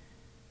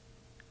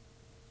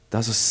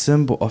 That's a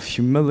symbol of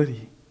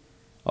humility.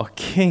 A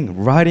king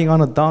riding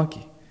on a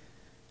donkey.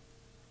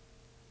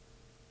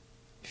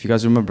 If you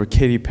guys remember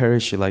Katy Perry,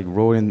 she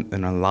rode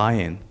in a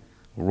lion,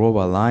 rode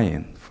a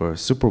lion for a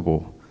Super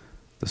Bowl,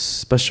 the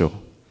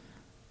special.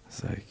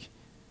 It's like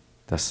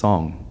that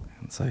song.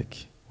 It's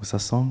like, what's that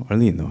song?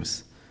 Arlene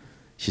knows.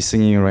 She's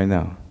singing it right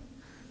now.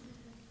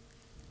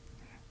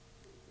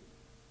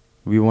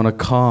 We want to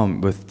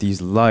come with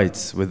these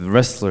lights, with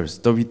wrestlers,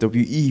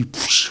 WWE.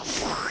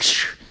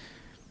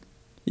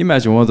 You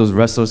imagine one of those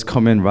wrestlers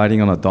come in riding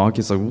on a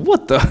donkey. It's like,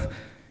 what the?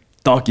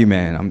 Donkey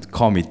man.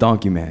 Call me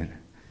Donkey Man.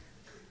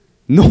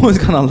 No one's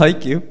going to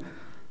like you.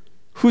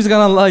 Who's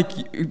going to like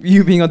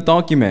you being a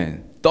donkey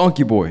man?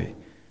 Donkey boy.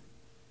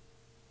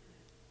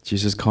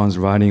 Jesus comes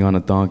riding on a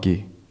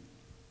donkey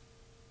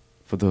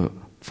for the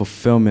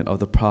fulfillment of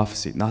the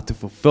prophecy, not to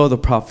fulfill the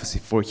prophecy,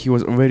 for he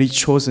was already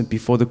chosen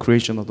before the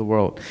creation of the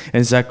world.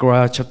 In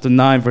Zechariah chapter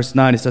 9, verse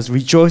 9, it says,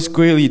 "Rejoice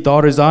greatly,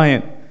 daughter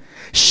Zion.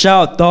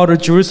 Shout, daughter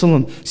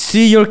Jerusalem.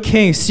 See your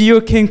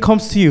king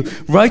comes to you,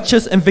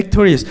 righteous and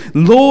victorious,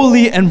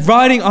 lowly and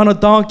riding on a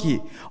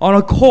donkey, on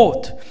a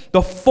colt,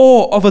 the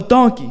foal of a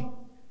donkey."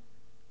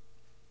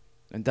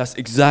 And that's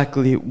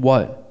exactly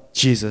what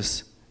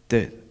Jesus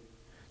did.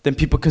 Then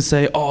people can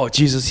say, oh,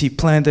 Jesus, he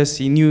planned this,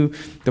 he knew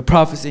the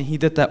prophecy, he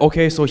did that.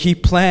 Okay, so he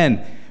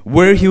planned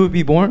where he would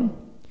be born.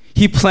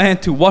 He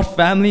planned to what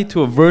family,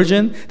 to a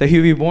virgin that he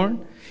would be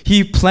born.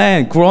 He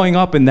planned growing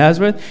up in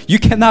Nazareth. You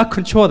cannot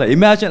control that.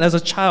 Imagine as a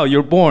child,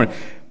 you're born.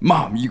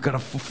 Mom, you gotta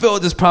fulfill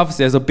this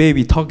prophecy as a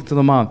baby, talking to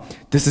the mom.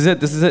 This is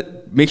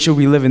it. Make sure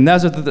we live in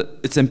Nazareth.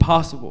 It's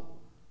impossible.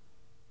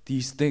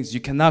 These things, you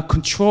cannot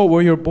control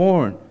where you're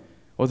born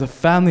or the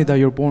family that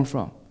you're born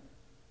from.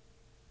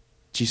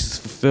 Jesus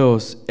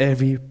fulfills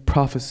every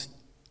prophecy,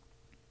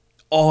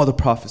 all the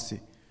prophecy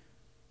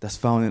that's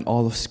found in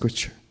all of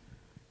Scripture.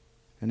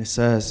 And it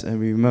says, and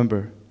we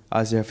remember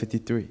Isaiah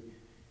 53,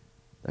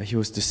 that he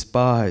was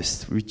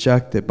despised,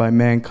 rejected by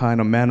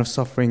mankind, a man of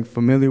suffering,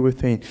 familiar with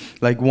pain,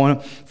 like one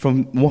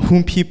from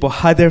whom people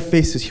hide their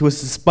faces. He was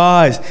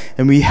despised,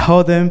 and we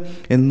held him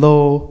in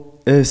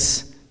low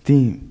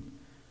esteem.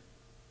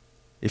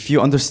 If you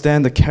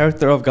understand the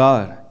character of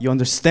God, you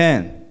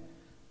understand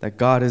that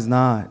God is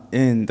not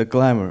in the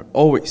glamour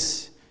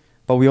always.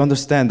 But we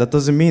understand that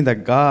doesn't mean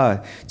that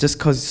God, just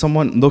because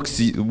someone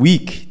looks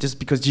weak, just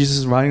because Jesus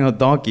is riding on a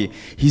donkey,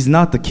 he's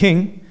not the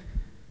king.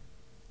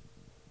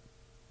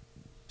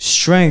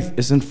 Strength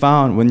isn't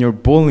found when you're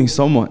bullying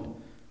someone.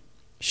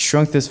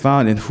 Strength is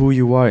found in who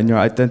you are, in your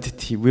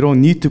identity. We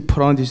don't need to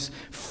put on these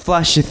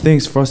flashy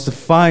things for us to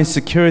find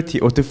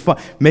security or to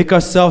make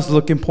ourselves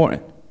look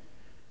important.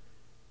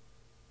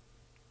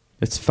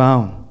 It's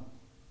found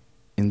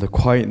in the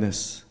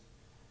quietness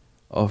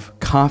of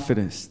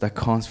confidence that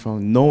comes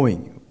from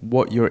knowing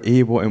what you're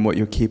able and what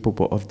you're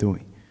capable of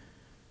doing,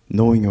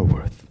 knowing your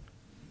worth.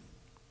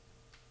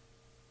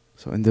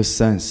 So in this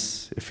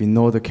sense, if you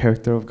know the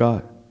character of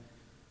God,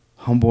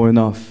 humble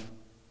enough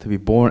to be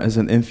born as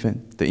an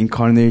infant, the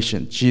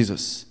incarnation,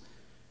 Jesus,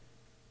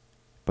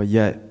 but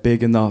yet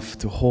big enough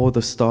to hold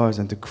the stars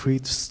and to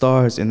create the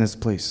stars in His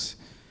place.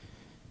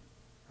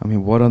 I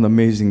mean, what an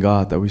amazing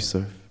God that we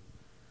serve.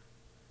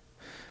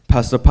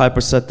 Pastor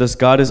Piper said this: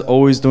 God is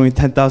always doing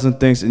 10,000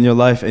 things in your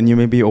life, and you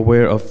may be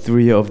aware of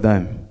 3 of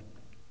them.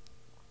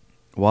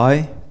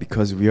 Why?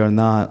 Because we are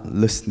not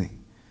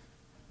listening.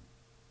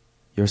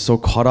 You're so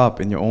caught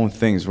up in your own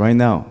things right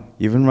now.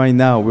 Even right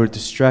now, we're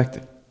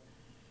distracted.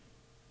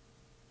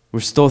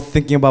 We're still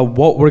thinking about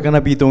what we're going to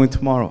be doing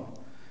tomorrow.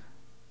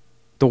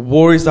 The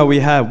worries that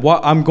we have,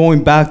 what I'm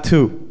going back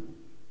to.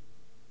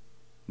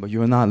 But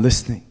you're not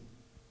listening.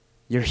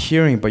 You're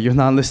hearing, but you're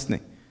not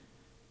listening.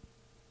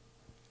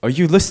 Are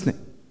you listening?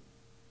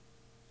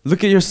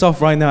 Look at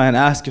yourself right now and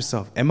ask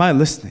yourself, am I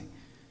listening?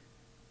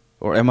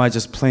 Or am I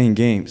just playing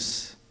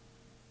games?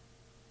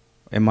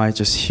 Am I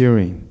just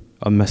hearing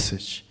a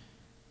message?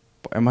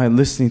 But am I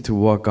listening to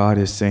what God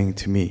is saying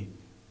to me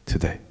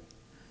today?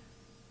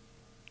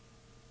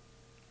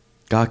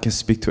 God can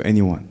speak to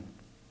anyone.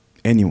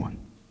 Anyone.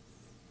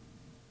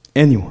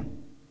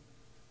 Anyone.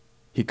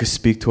 He could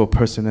speak to a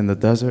person in the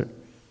desert,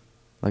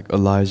 like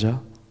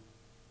Elijah,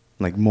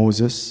 like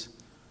Moses.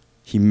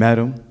 He met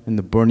him in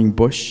the burning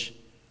bush.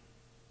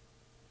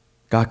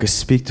 God could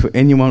speak to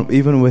anyone,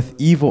 even with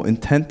evil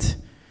intent.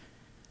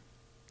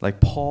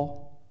 Like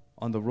Paul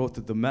on the road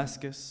to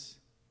Damascus.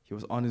 He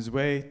was on his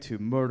way to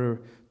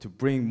murder, to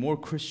bring more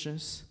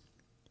Christians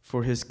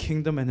for his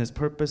kingdom and his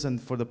purpose,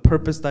 and for the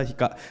purpose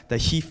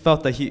that he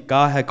felt that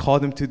God had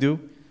called him to do.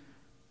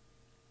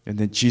 And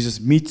then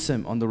Jesus meets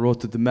him on the road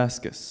to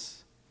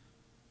Damascus.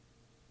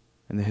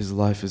 And then his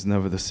life is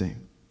never the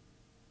same.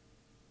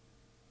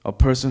 A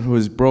person who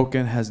is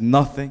broken, has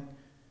nothing.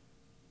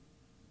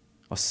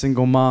 A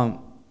single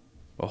mom,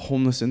 a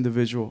homeless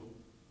individual,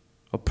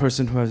 a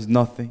person who has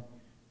nothing.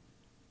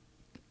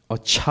 A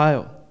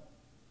child,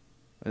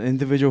 an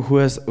individual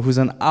who's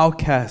an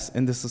outcast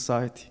in the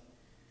society.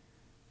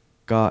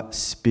 God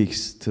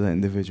speaks to the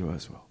individual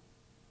as well.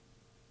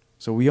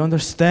 So we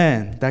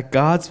understand that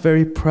God's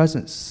very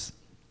presence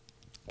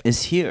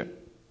is here,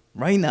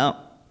 right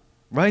now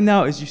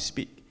as you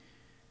speak.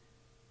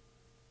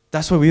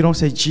 That's why we don't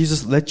say,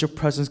 Jesus, let your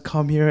presence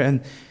come here.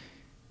 And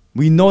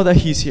we know that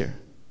He's here.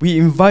 We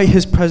invite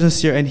His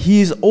presence here, and He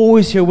is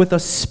always here with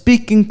us,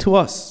 speaking to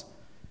us.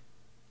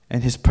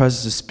 And His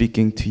presence is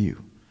speaking to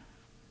you.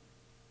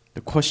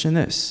 The question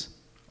is,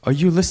 are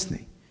you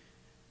listening?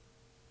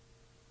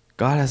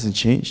 God hasn't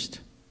changed.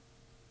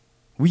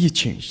 We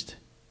changed.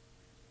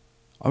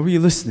 Are we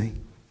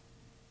listening?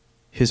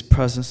 His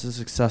presence is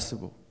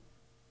accessible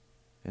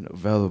and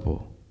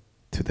available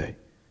today.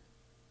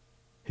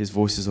 His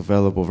voice is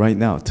available right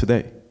now,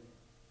 today.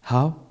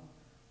 How?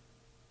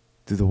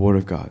 Through the Word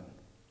of God.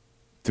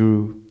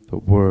 Through the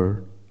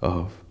Word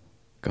of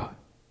God.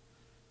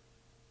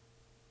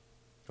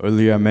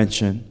 Earlier I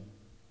mentioned,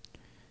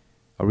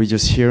 are we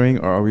just hearing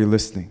or are we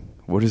listening?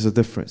 What is the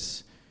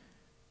difference?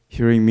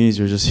 Hearing means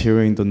you're just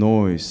hearing the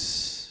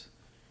noise.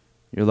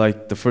 You're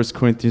like the 1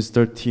 Corinthians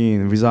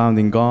 13,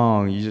 resounding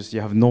gong.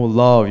 You have no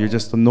love. You're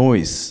just a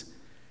noise.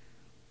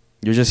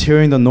 You're just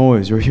hearing the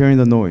noise. You're hearing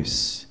the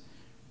noise.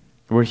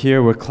 We're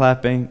here, we're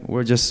clapping.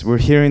 We're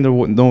hearing the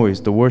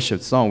noise, the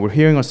worship song. We're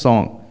hearing a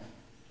song.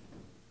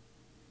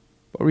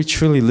 But are we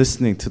truly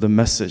listening to the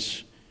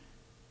message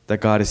that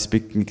God is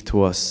speaking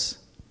to us,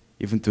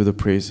 even through the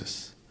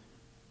praises?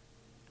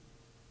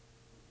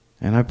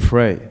 And I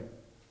pray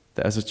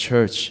that as a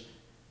church,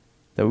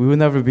 that we will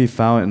never be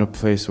found in a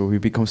place where we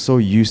become so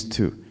used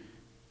to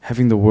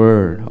having the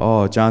word.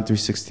 Oh, John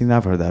 3:16,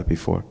 I've heard that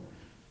before.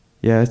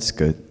 Yeah, it's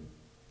good.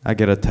 I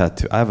get a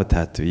tattoo. I have a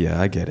tattoo.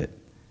 Yeah, I get it.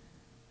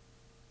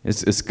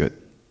 It's good.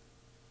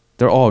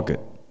 They're all good.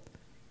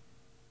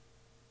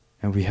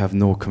 And we have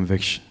no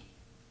conviction.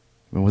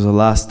 When was the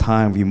last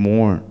time we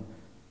mourned?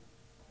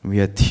 We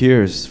had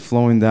tears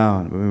flowing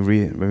down when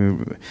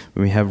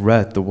we have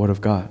read the Word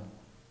of God.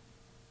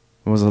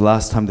 When was the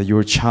last time that you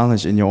were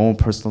challenged in your own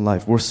personal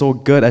life? We're so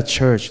good at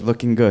church,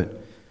 looking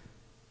good.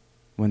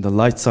 When the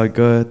lights are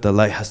good, the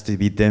light has to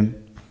be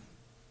dim.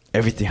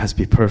 Everything has to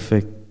be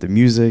perfect. The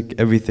music,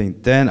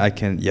 everything. Then I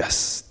can,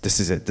 yes, this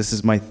is it. This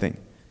is my thing.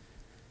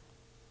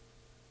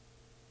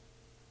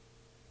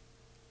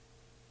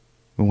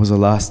 When was the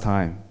last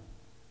time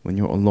when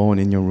you're alone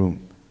in your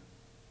room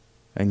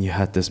and you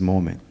had this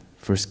moment,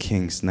 1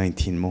 Kings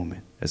 19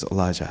 moment, as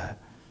Elijah had,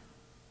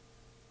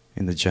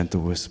 in the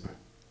gentle whisper?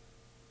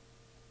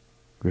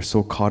 We're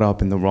so caught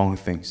up in the wrong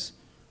things.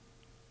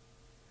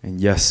 And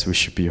yes, we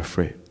should be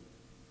afraid.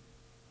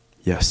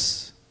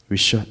 Yes, we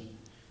should.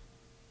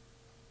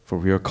 For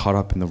we are caught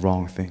up in the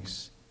wrong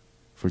things.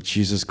 For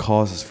Jesus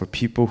calls us, for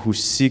people who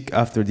seek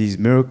after these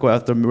miracle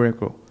after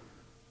miracle,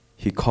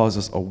 He calls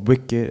us a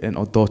wicked and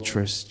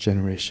adulterous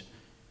generation.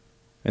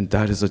 And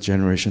that is a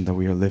generation that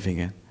we are living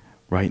in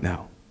right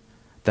now.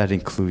 That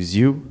includes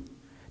you.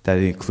 That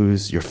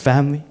includes your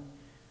family,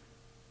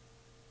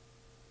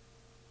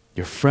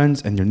 your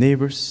friends and your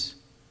neighbors,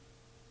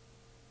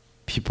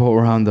 people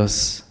around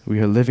us. We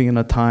are living in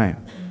a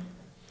time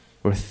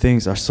where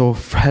things are so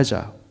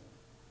fragile.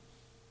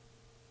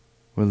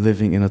 We're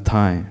living in a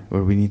time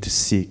where we need to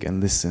seek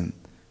and listen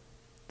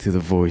to the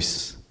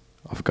voice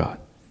of God.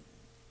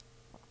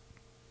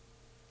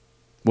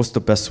 What's the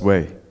best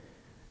way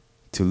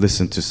to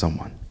listen to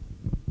someone?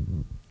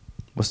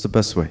 What's the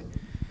best way?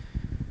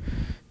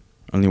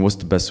 What's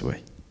the best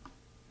way?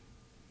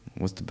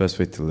 What's the best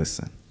way to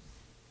listen?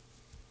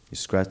 You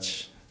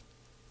scratch,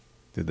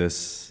 do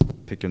this,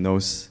 pick your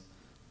nose,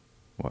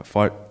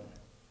 fart.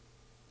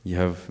 You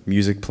have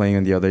music playing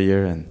in the other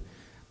ear and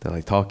they're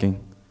like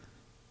talking.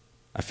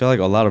 I feel like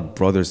a lot of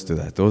brothers do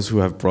that. Those who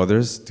have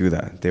brothers do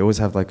that. They always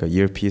have like a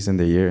earpiece in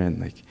their ear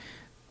and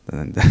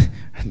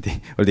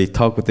or they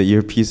talk with the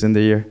earpiece in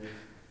their ear.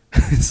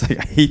 It's like,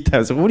 I hate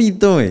that. So what are you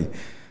doing?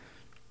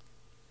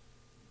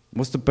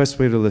 What's the best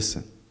way to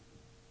listen?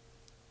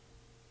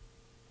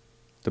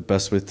 The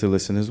best way to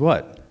listen is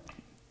what?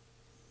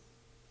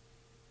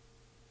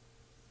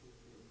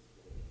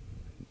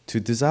 To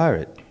desire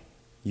it.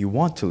 You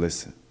want to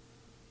listen.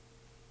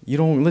 You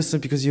don't listen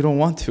because you don't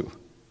want to.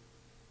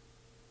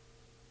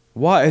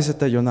 Why is it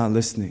that you're not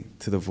listening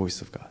to the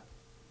voice of God?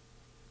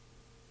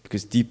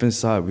 Because deep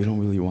inside, we don't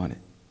really want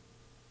it.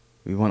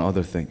 We want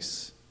other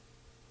things.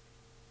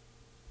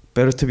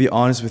 Better to be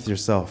honest with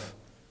yourself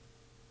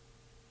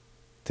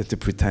than to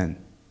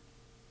pretend.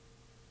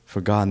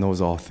 For God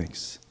knows all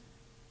things.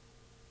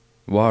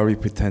 Why are we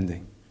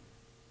pretending?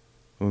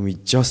 When we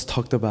just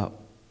talked about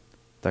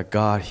that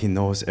God, He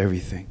knows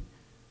everything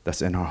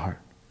that's in our heart.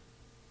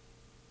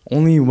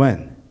 Only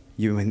when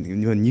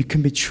you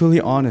can be truly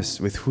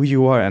honest with who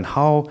you are and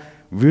how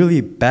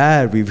really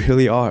bad we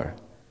really are.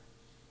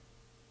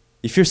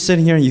 If you're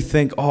sitting here and you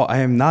think, oh, I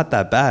am not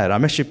that bad,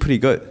 I'm actually pretty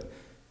good.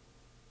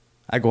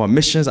 I go on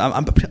missions,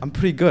 I'm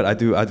pretty good. I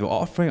do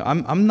offering,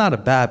 I'm not a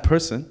bad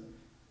person.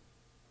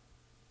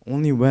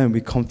 Only when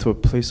we come to a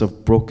place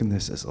of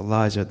brokenness, as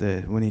Elijah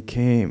did, when he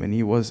came and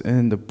he was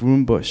in the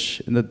broom bush,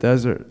 in the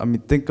desert. I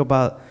mean, think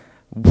about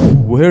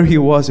where he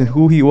was and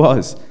who he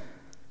was.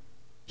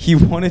 He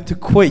wanted to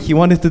quit. He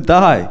wanted to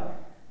die.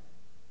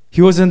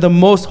 He was in the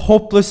most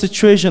hopeless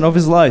situation of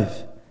his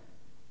life.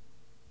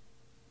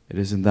 It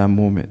is in that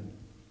moment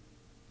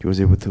he was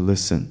able to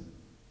listen.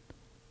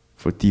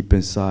 For deep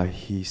inside,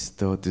 he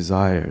still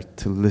desired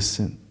to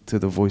listen to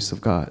the voice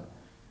of God.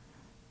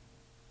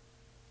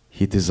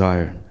 He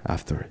desired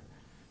after it.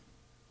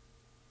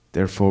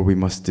 Therefore, we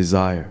must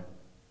desire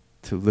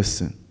to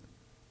listen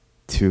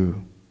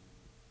to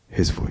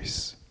His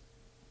voice.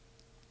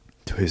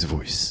 To His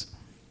voice.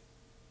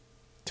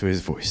 To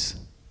His voice.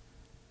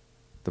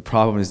 The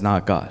problem is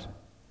not God.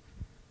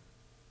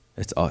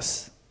 It's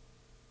us.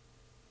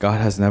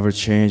 God has never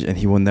changed and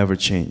He will never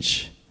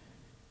change.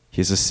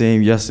 He's the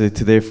same yesterday,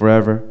 today,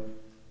 forever.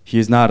 He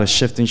is not a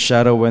shifting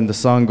shadow. When the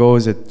sun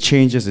goes, it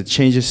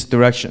changes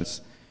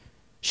directions,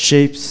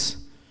 shapes.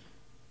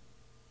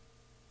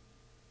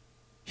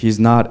 He's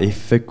not a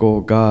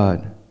fickle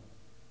God,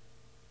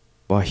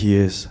 but He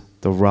is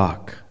the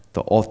rock,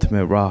 the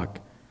ultimate rock,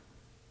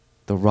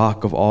 the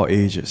rock of all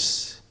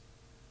ages,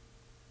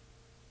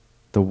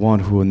 the one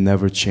who will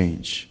never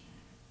change,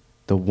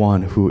 the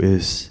one who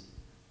is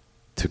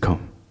to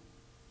come.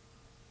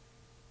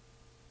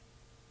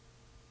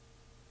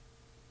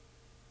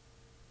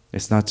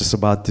 It's not just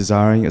about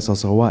desiring, it's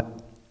also what?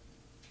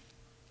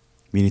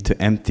 We need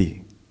to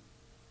empty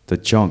the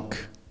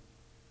junk.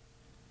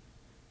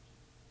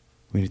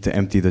 We need to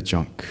empty the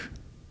junk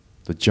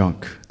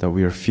that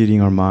we are feeding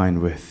our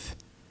mind with.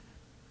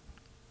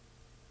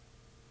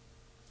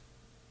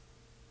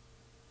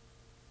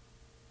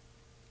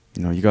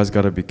 You know, you guys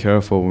got to be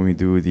careful when we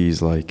do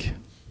these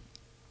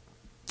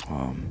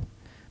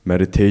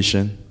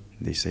meditation.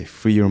 They say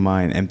free your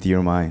mind, empty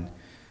your mind.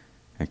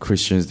 And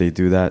Christians, they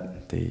do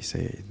that. They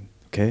say,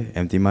 okay,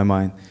 empty my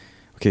mind.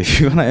 Okay, if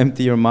you're going to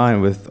empty your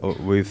mind with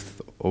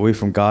away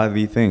from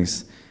godly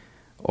things,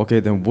 okay,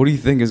 then what do you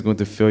think is going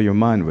to fill your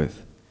mind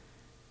with?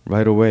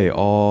 Right away,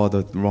 all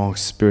the wrong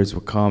spirits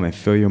will come and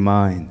fill your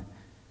mind.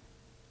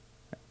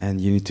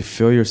 And you need to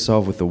fill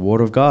yourself with the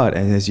Word of God.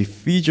 And as you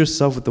feed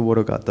yourself with the Word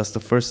of God, that's the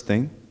first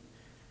thing.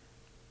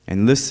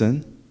 And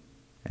listen.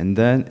 And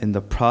then in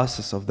the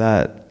process of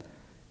that,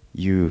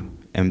 you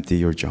empty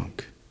your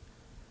junk.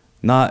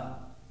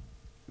 Not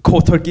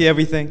cold turkey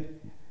everything,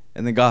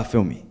 and then God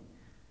fill me.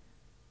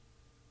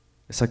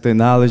 It's like the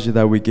analogy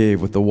that we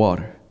gave with the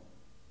water.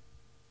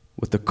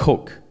 With the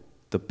Coke,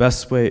 the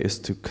best way is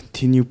to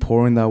continue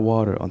pouring that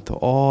water until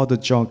all the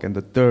junk and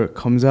the dirt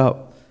comes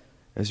out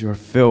as you are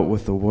filled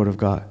with the Word of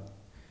God.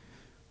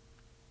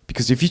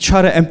 Because if you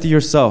try to empty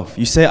yourself,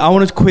 you say, I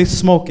want to quit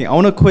smoking, I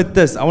want to quit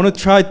this, I want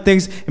to try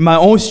things in my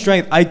own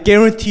strength, I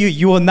guarantee you,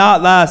 you will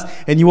not last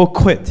and you will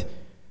quit.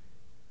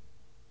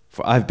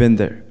 For I've been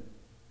there.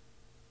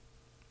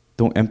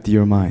 Don't empty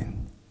your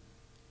mind.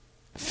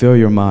 Fill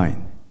your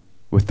mind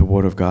with the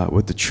Word of God,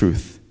 with the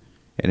truth.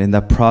 And in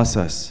that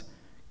process,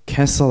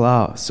 cancel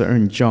out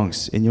certain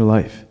junks in your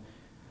life.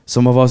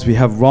 Some of us, we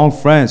have wrong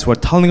friends who are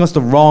telling us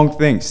the wrong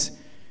things.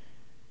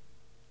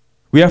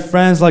 We have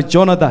friends like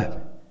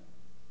Jonadab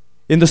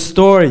in the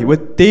story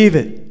with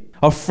David,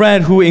 a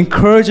friend who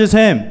encourages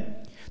him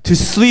to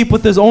sleep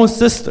with his own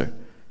sister,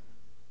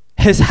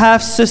 his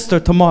half-sister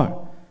Tamar.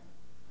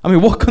 I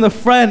mean, what kind of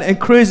friend and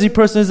crazy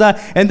person is that?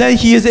 And then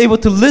he is able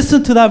to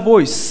listen to that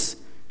voice.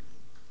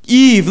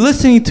 Eve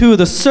listening to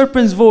the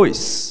serpent's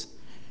voice.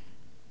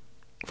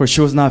 For she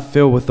was not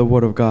filled with the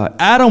Word of God.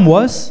 Adam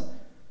was,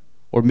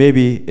 or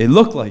maybe it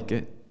looked like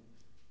it.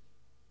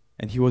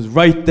 And he was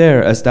right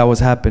there as that was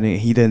happening,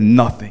 and he did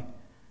nothing.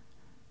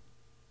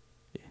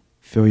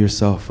 Fill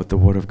yourself with the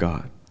Word of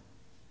God.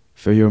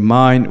 Fill your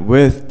mind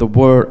with the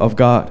Word of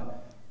God.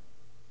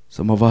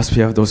 Some of us,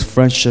 we have those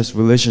friendships,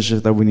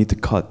 relationships that we need to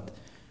cut.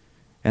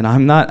 And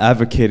I'm not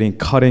advocating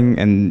cutting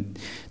and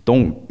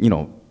don't,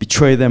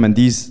 betray them and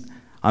these.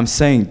 I'm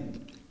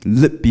saying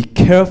be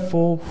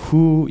careful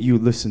who you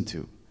listen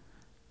to.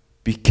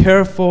 Be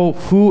careful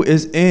who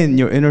is in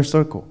your inner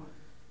circle.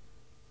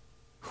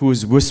 Who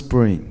is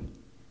whispering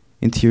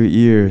into your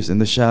ears in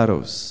the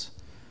shadows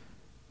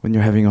when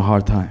you're having a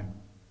hard time.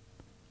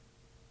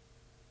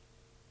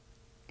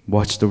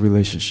 Watch the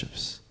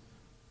relationships.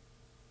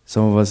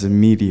 Some of us in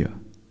media,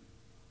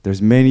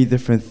 there's many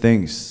different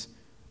things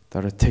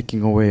that are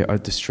taking away our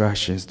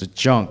distractions, the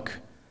junk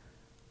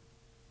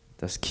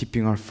that's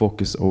keeping our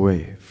focus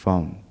away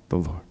from the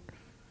Lord.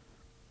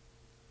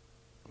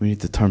 We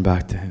need to turn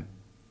back to Him.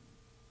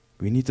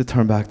 We need to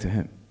turn back to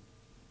Him.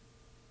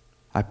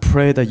 I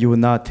pray that you will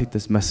not take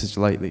this message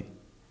lightly.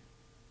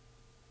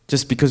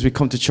 Just because we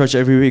come to church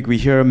every week, we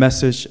hear a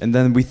message, and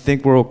then we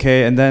think we're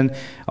okay, and then,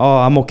 oh,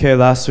 I'm okay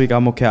last week,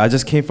 I'm okay. I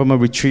just came from a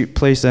retreat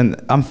place,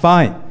 and I'm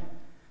fine.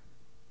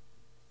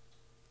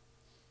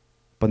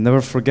 But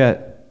never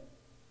forget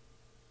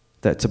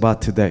that it's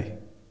about today.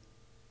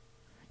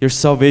 Your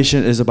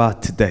salvation is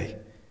about today.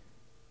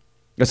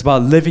 It's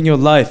about living your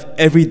life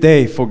every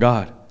day for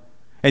God.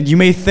 And you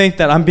may think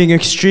that I'm being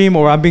extreme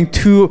or I'm being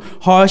too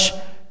harsh.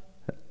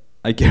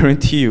 I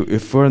guarantee you,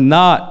 if we're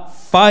not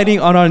fighting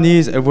on our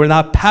knees, if we're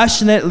not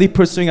passionately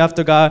pursuing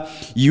after God,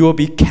 you will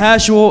be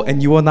casual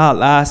and you will not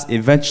last.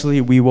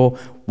 Eventually, we will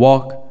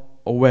walk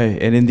away.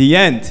 And in the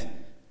end,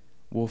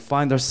 we'll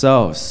find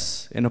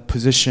ourselves in a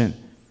position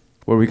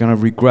where we're going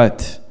to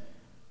regret.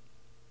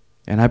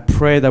 And I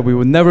pray that we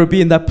will never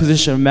be in that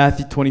position of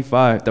Matthew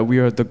 25, that we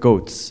are the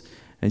goats.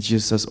 And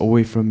Jesus says,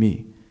 away from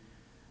me,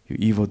 you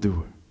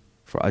evildoer,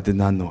 for I did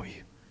not know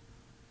you.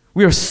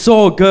 We are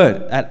so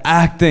good at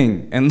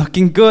acting and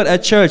looking good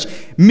at church,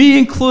 me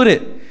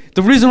included.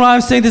 The reason why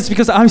I'm saying this is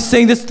because I'm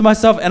saying this to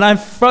myself and I'm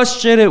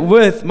frustrated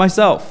with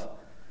myself.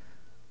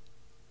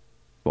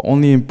 But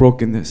only in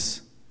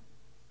brokenness,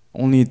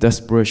 only in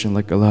desperation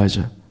like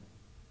Elijah,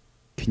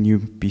 can you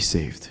be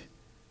saved.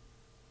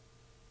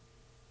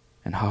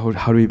 And how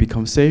do we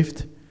become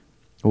saved?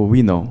 Well,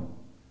 we know,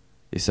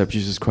 accept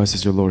Jesus Christ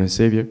as your Lord and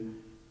Savior.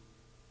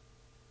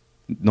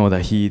 Know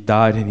that He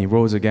died and He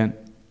rose again.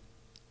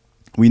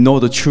 We know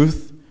the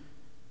truth.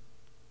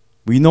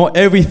 We know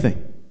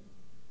everything.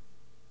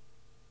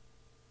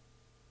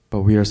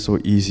 But we are so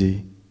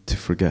easy to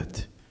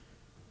forget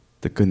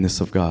the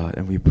goodness of God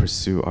and we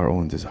pursue our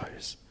own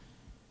desires.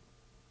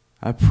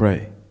 I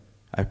pray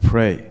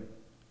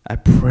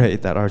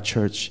that our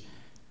church,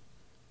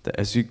 that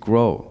as we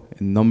grow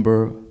in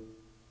number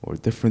or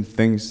different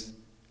things,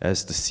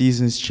 as the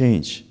seasons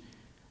change,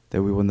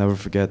 that we will never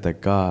forget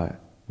that God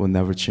will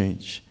never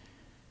change.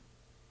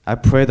 I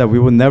pray that we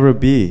will never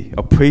be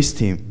a praise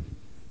team.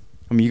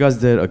 I mean, you guys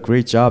did a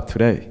great job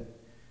today.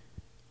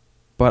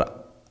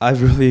 But I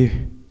really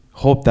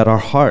hope that our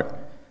heart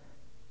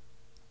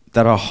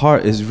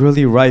is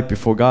really right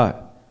before God.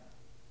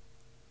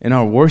 In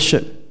our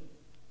worship,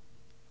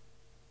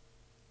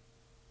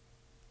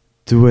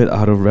 do it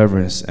out of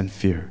reverence and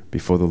fear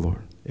before the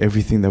Lord.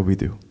 Everything that we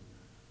do.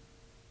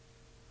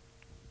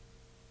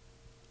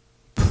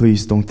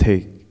 Please don't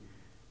take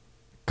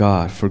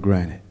God for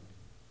granted.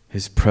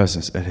 His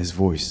presence and His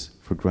voice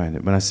for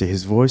granted. When I say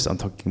His voice, I'm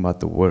talking about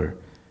the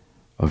Word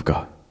of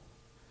God.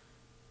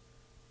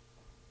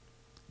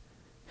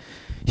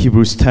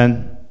 Hebrews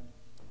 10,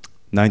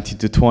 19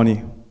 to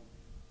 20.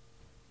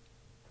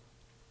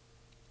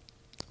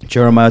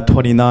 Jeremiah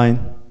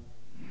 29,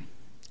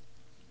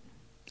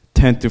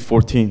 10 to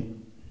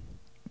 14.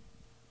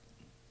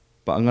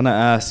 But I'm going to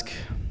ask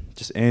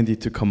just Andy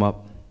to come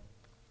up.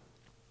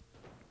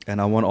 And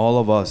I want all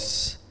of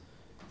us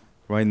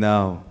right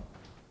now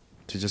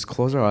to just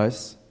close our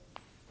eyes.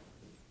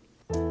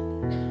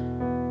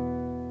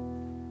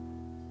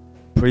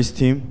 Praise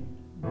team,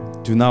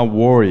 do not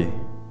worry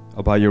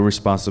about your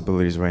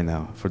responsibilities right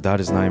now, for that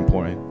is not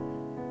important.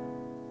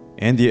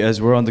 Andy,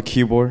 as we're on the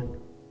keyboard,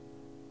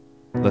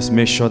 let's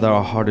make sure that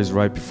our heart is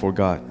right before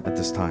God at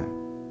this time.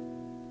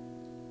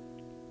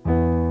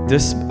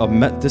 This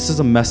is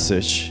a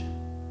message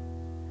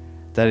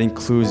that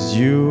includes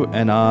you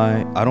and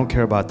I. I don't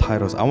care about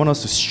titles. I want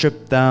us to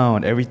strip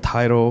down every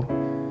title.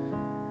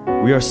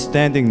 We are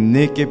standing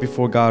naked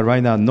before God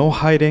right now. No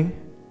hiding,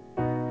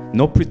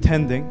 no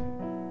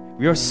pretending.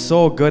 We are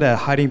so good at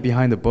hiding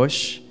behind the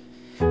bush.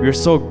 We are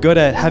so good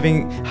at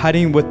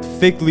hiding with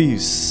fig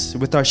leaves,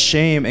 with our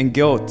shame and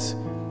guilt,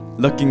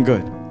 looking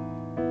good.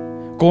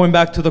 Going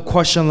back to the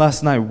question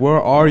last night, where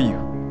are you?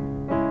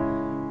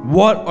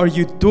 What are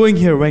you doing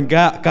here? When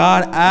God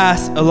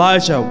asked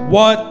Elijah,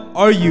 what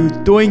are you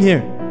doing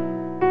here?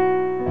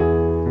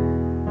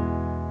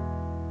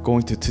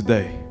 Going to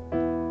today,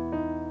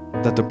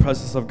 that the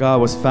presence of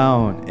God was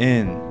found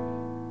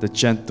in the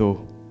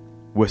gentle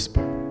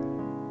whisper.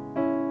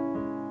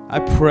 I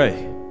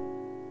pray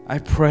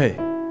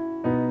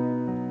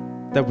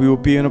that we will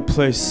be in a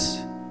place,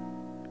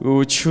 we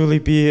will truly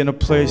be in a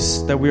place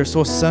that we are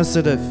so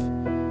sensitive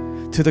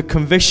to the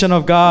conviction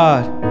of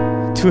God,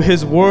 to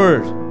His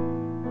Word,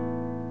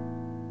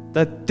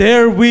 that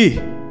there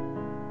we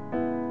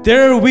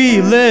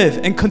live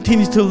and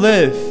continue to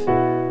live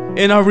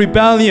in our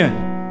rebellion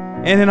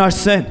and in our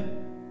sin.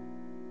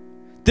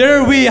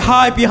 There we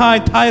hide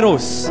behind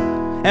titles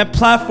and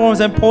platforms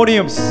and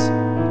podiums.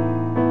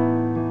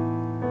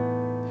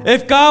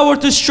 If God were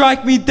to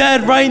strike me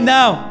dead right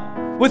now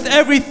with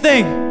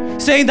everything,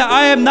 saying that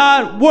I am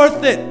not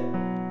worth it,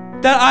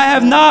 that I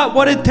have not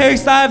what it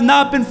takes, that I have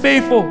not been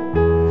faithful,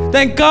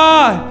 then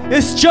God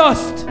is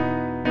just.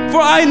 For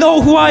I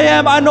know who I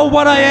am, I know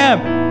what I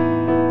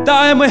am, that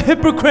I am a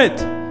hypocrite,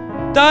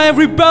 that I am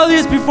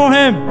rebellious before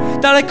Him,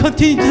 that I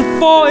continue to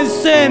fall in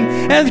sin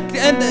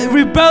and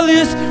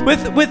rebellious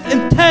with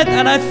intent,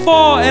 and I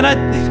fall and I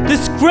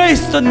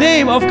disgrace the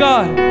name of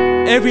God.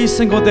 Every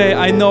single day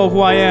I know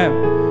who I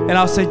am. And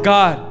I'll say,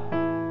 God,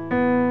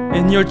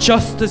 in your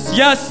justice,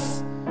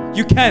 yes,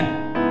 you can.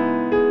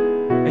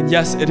 And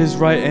yes, it is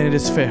right and it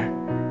is fair.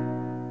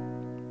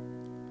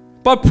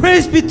 But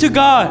praise be to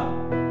God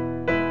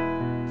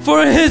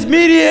for His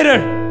mediator,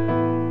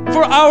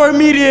 for our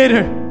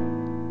mediator.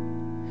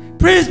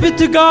 Praise be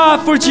to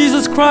God for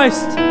Jesus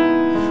Christ,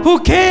 who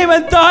came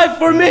and died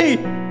for me.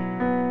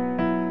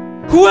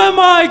 Who am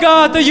I,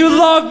 God, that you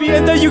love me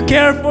and that you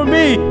care for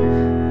me?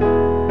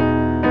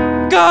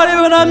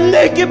 God, when I'm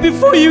naked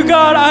before you,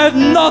 God, I have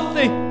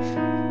nothing.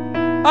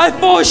 I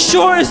fall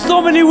short in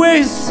so many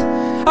ways.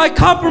 I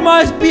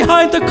compromise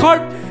behind the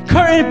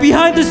curtain,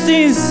 behind the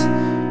scenes.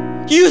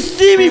 You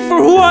see me for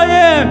who I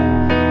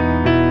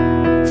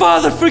am.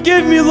 Father,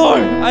 forgive me,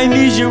 Lord. I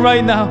need you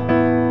right now.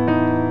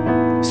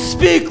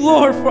 Speak,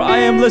 Lord, for I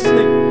am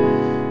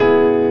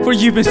listening. For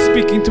you've been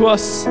speaking to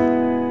us.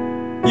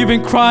 You've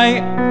been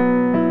crying.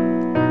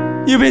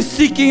 You've been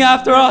seeking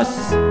after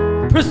us,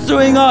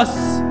 pursuing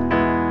us.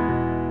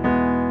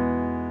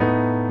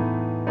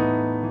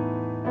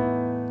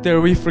 Dare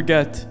we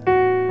forget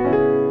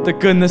the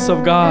goodness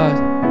of God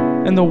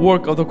and the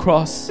work of the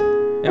cross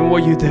and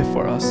what you did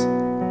for us?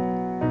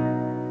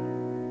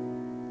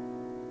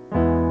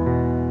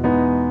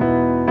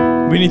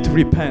 We need to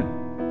repent.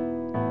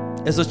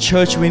 As a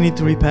church, we need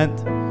to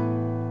repent.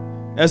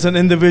 As an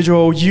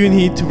individual, you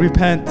need to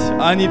repent.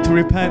 I need to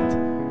repent.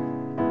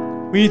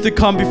 We need to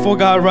come before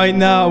God right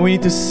now. We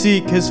need to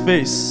seek His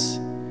face.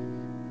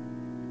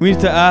 We need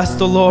to ask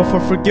the Lord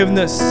for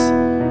forgiveness,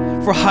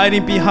 for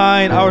hiding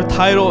behind our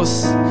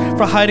titles,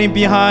 for hiding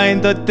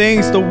behind the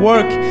things, the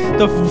work,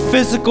 the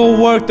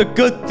physical work, the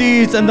good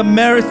deeds, and the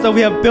merits that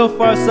we have built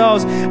for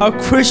ourselves, our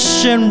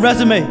Christian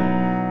resume.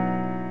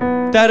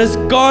 That is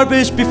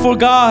garbage before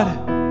God.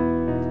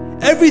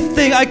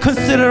 Everything I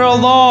consider a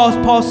loss,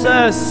 Paul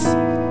says.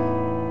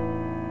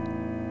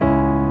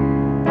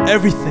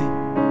 Everything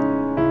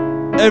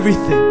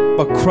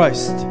but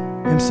Christ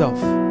Himself.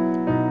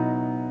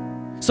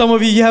 Some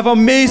of you have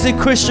amazing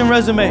Christian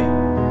resume.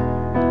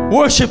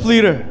 Worship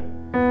leader,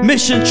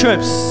 mission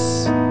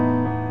trips.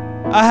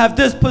 I have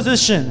this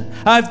position.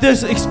 I have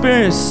this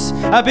experience.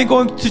 I've been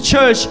going to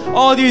church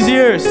all these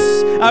years.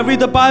 I read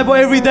the Bible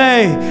every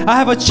day. I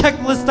have a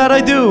checklist that I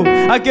do.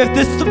 I give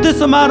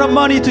this amount of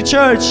money to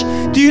church.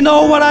 Do you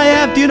know what I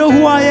am? Do you know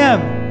who I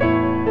am?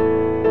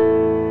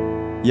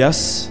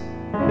 Yes,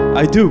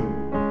 I do.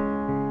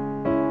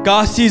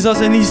 God sees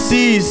us and He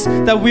sees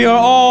that we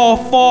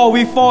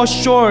fall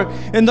short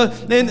from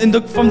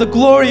the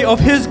glory, of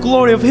His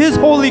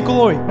holy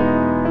glory,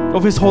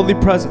 of His holy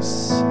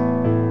presence.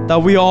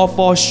 That we all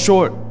fall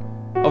short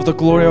of the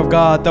glory of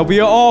God, that we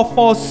all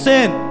fall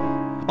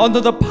under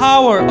the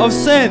power of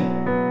sin.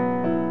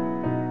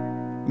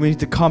 We need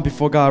to come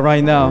before God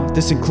right now.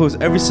 This includes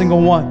every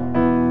single one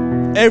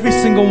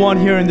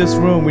here in this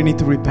room. We need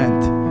to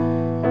repent.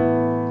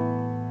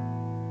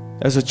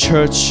 As a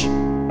church,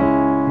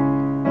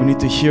 we need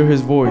to hear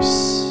His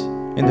voice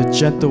in the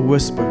gentle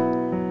whisper,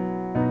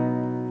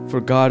 for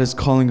God is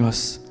calling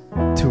us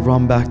to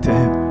run back to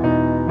Him.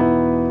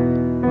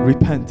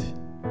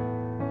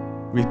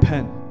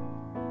 Repent,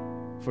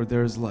 for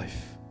there is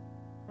life.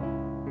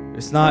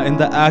 It's not in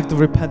the act of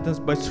repentance,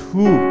 but it's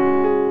who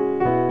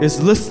is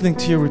listening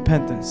to your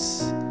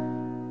repentance.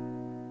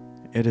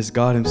 It is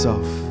God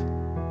Himself,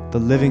 the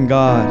living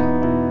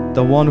God,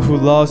 the one who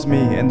loves me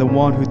and the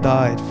one who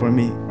died for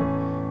me.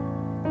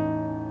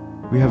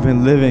 We have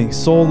been living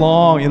so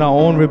long in our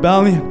own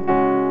rebellion,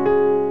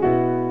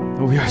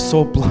 but we are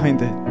so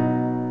blinded.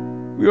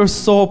 We are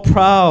so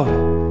proud.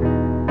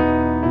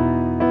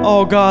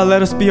 Oh God,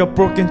 let us be a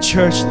broken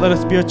church. Let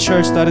us be a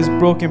church that is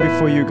broken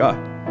before you, God.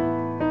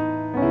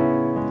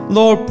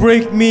 Lord,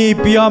 break me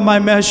beyond my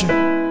measure.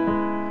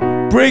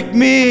 Break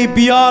me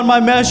beyond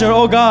my measure,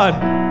 oh God.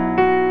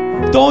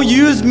 Don't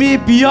use me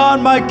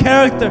beyond my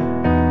character.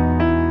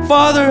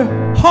 Father,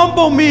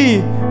 humble me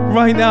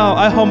right now.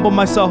 I humble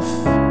myself.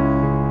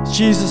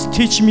 Jesus,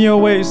 teach me your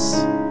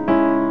ways,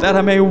 that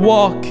I may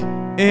walk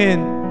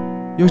in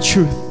your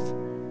truth.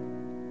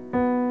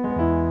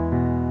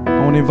 I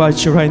want to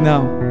invite you right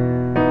now.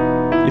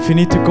 If you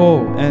need to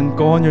go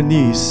on your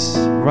knees,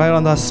 right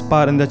on that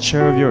spot in that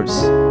chair of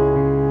yours.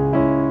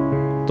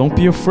 Don't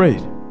be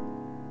afraid.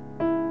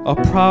 A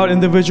proud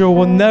individual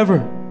will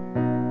never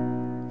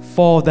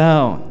fall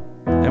down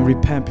and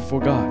repent before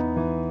God,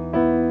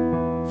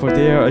 for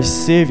they are a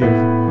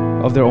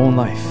savior of their own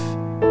life.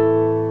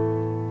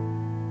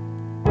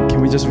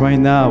 Can we just right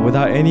now,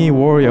 without any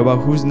worry about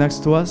who's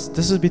next to us,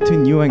 this is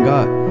between you and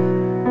God.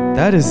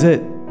 That is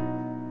it.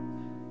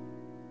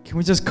 Can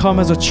we just come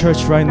as a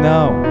church right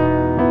now?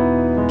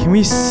 Can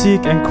we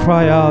seek and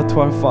cry out to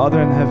our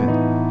Father in heaven?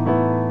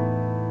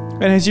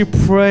 And as you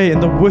pray in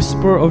the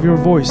whisper of your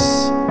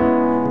voice,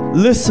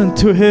 listen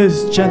to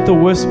His gentle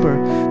whisper,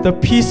 the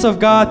peace of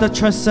God that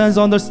transcends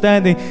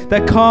understanding,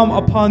 that come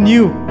upon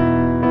you,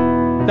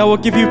 that will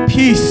give you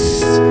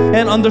peace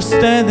and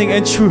understanding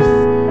and truth.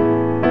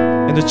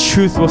 And the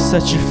truth will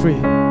set you free.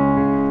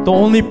 The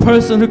only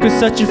person who can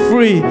set you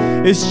free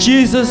is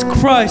Jesus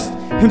Christ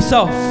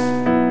Himself.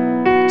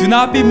 Do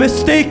not be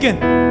mistaken.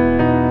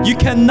 You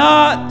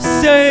cannot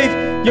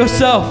save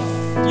yourself.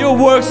 Your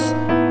works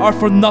are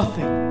for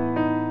nothing.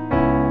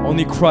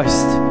 Only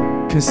Christ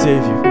can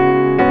save you.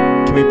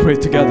 Can we pray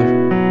together?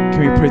 Can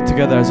we pray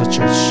together as a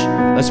church?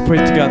 Let's pray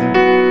together.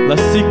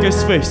 Let's seek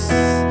His face.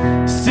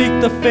 Seek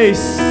the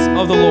face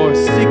of the Lord.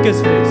 Seek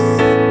His face.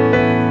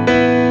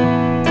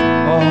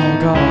 Oh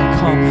God,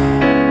 come.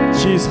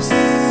 Jesus.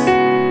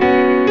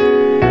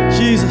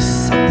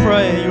 Jesus, I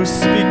pray You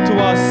speak to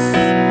us.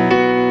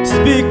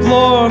 Speak,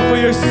 Lord, for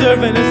Your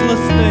servant is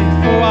listening.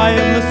 For I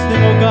am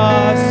listening, oh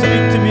God.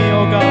 Speak to me,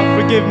 oh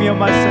God. Forgive me of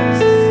my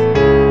sins.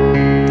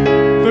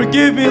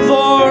 Forgive me,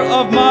 Lord,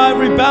 of my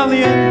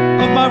rebellion,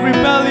 of my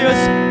rebellious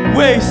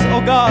ways,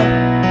 oh God.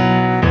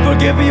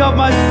 Forgive me of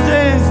my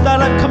sins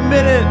that I've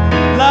committed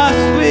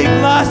last week,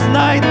 last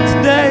night,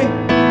 today.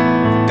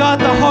 God,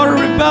 the heart of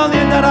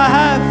rebellion that I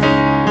have,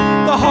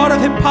 the heart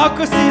of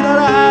hypocrisy that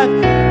I have.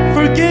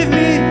 Forgive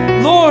me,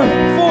 Lord,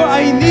 for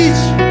I need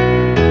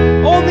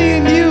You. Only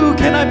in You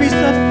can Can I be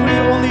set free?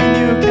 Only in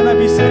you can I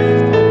be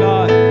saved. Oh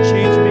God,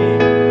 change me,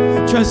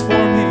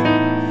 transform me.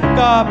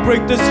 God,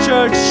 break this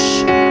church.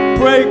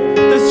 Break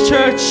this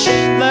church.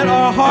 Let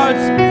our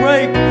hearts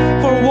break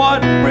for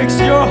what breaks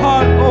your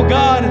heart. Oh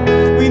God,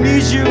 we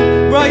need you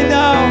right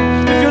now.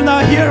 If you're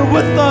not here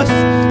with us,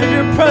 if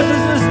your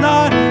presence is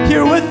not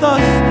here with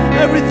us,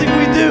 everything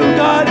we do,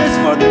 God, is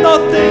for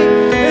nothing,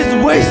 is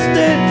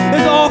wasted,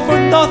 is all for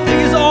nothing,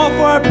 is all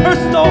for our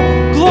personal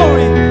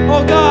glory.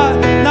 Oh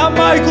God, not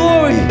my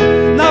glory,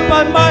 not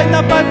by might,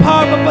 not by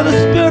power, but by the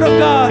Spirit of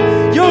God.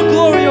 Your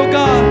glory, oh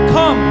God,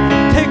 come,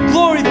 take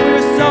glory for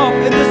yourself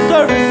in this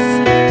service.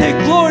 Take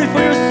glory for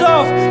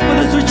yourself for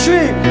this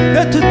retreat.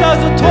 Let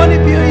 2020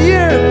 be a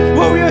year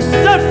where we are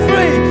set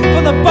free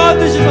from the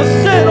bondages of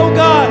sin, oh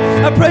God.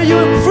 I pray you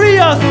would free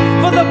us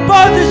from the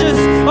bondages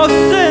of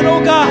sin,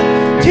 oh God.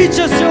 Teach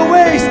us your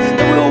ways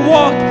that we will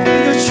walk in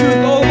your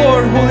truth, oh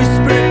Lord. Holy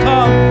Spirit,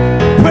 come.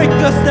 Break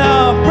us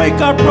down. Break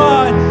our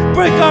pride.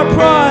 Break our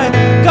pride.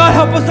 God,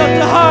 help us not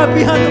to hide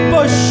behind the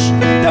bush.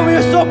 That we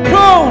are so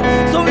prone,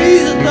 so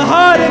easy to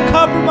hide and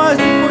compromise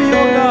before you,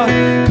 oh God.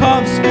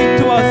 Come, speak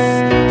to us.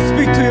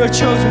 Speak to your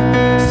children.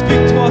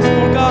 Speak to us,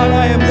 for God,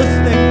 I am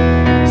listening.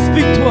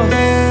 Speak to us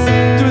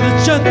through the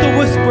gentle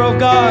whisper of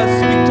God.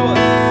 Speak to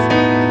us.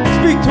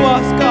 Speak to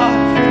us, God,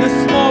 in this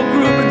small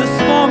group, in this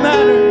small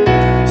manner.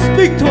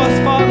 Speak to us,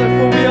 Father,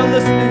 for we are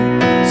listening.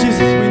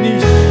 Jesus, we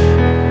need you.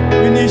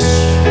 We need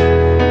you.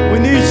 We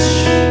need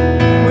you.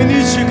 We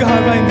need you,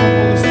 God, right now.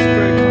 Holy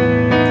Spirit,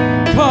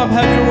 come. Come,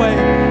 have your way.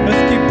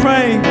 Let's keep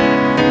praying.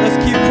 Let's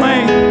keep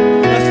praying.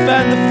 Let's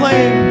fan the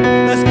flame.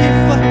 Let's keep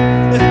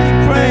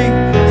praying.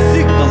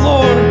 Seek the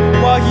Lord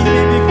while he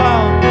may be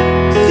found.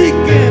 Seek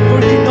him, for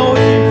he knows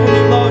you, for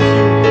he loves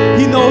you.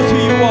 He knows who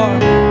you are.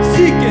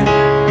 Seek him.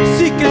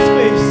 Seek his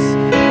face,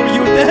 for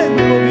you then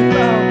will be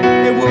found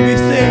and will be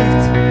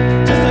saved.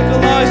 Just like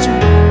Elijah,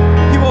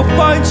 he will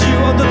find you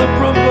under the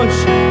broom bush.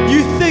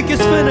 You think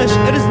it's finished.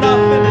 It is not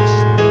finished.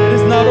 It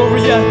is not over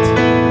yet.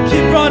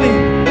 Keep running.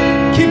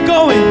 Keep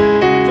going,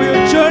 for your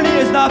journey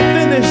is not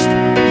finished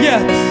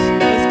yet.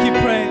 Let's keep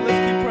praying. Let's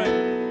keep praying.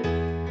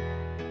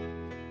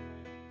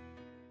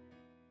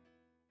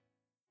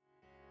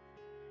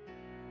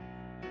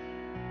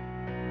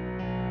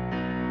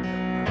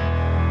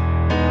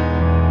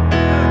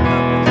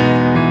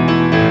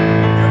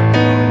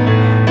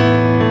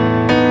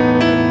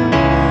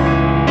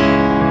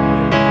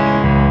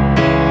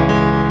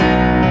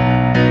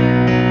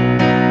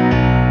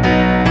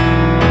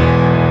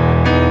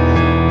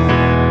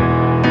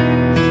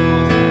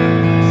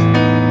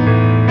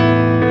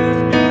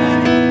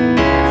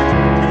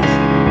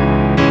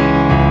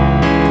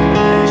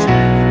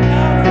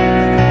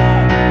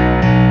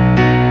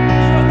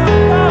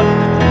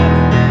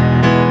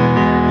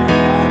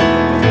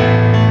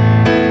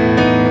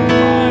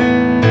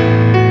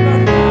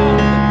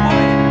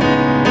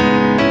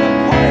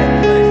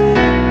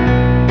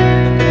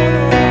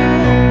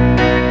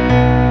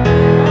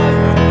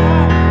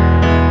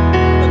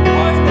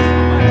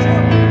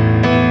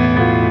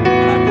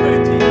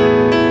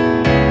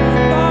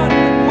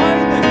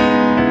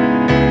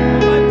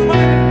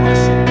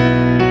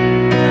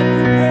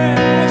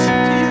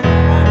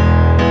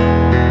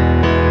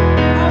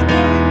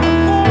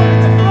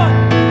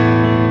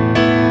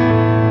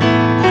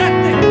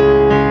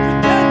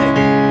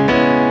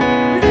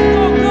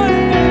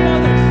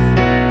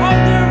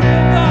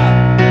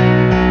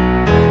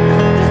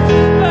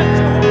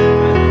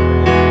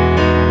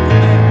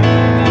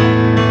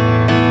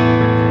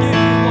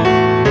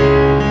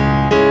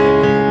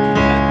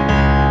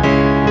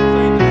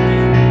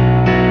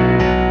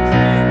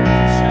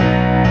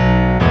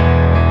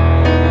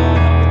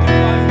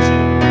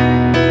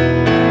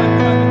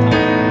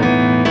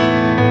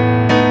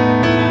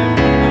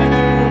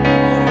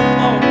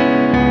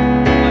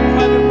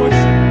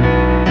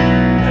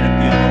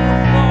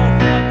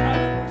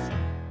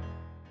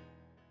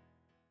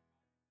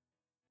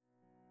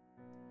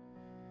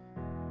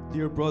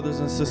 Dear brothers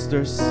and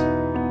sisters,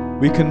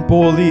 we can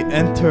boldly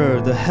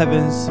enter the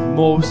heaven's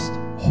most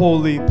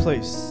holy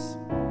place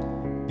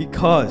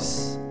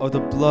because of the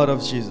blood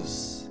of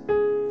Jesus.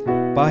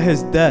 By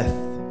his death,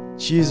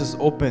 Jesus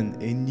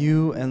opened a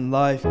new and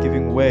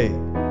life-giving way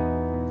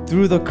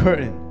through the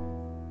curtain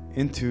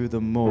into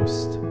the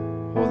most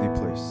holy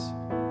place.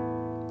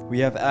 We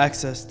have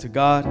access to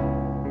God.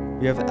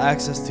 We have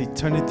access to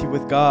eternity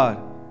with God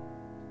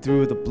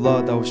through the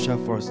blood that was shed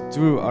for us,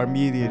 through our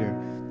mediator,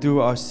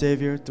 through our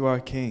Savior, through our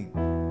King.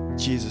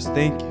 Jesus,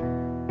 thank you.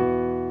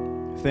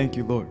 Thank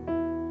you, Lord.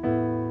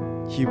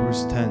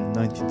 Hebrews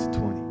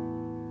 10:19-20.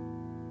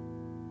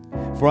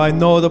 For I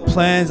know the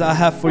plans I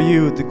have for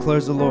you,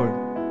 declares the Lord.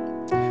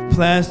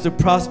 Plans to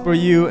prosper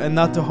you and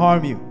not to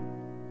harm you.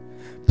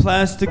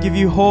 Plans to give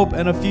you hope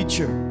and a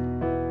future.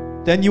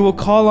 Then you will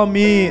call on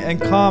me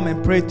and come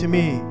and pray to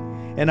me,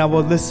 and I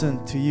will listen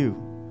to you.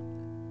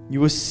 You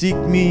will seek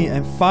me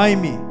and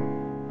find me.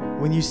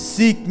 When you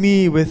seek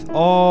me with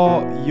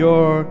all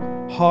your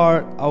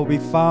heart, I will be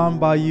found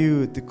by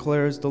you,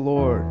 declares the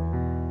Lord,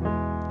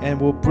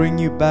 and will bring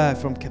you back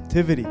from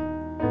captivity.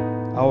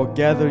 I will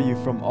gather you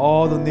from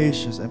all the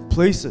nations and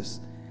places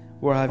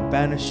where I have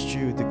banished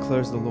you,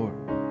 declares the Lord,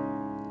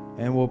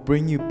 and will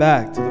bring you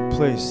back to the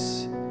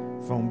place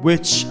from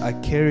which I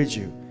carried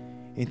you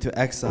into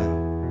exile.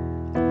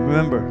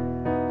 Remember,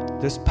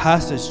 this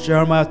passage,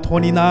 Jeremiah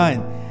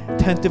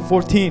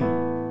 29:10-14,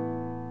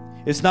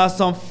 it's not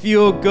some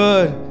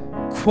feel-good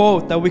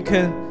quote that we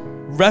can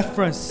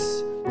reference,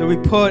 that we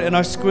put in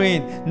our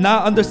screen,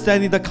 not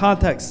understanding the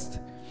context.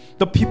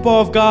 The people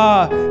of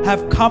God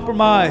have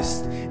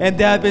compromised and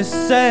they have been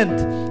sent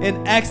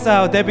in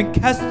exile. They have been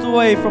cast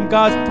away from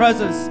God's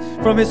presence,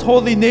 from His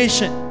holy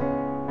nation.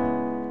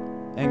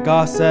 And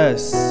God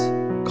says,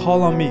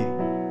 call on me.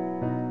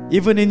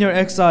 Even in your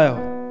exile,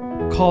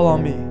 call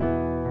on me,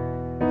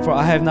 for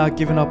I have not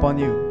given up on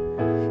you.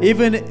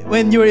 Even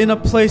when you're in a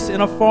place, in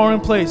a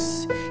foreign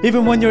place,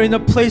 even when you're in a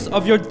place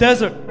of your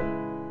desert,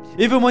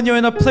 even when you're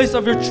in a place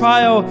of your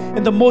trial,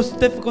 in the most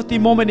difficulty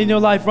moment in your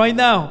life right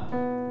now,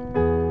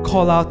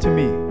 call out to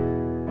me.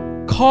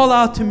 Call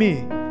out to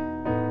me,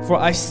 for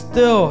I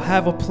still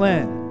have a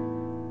plan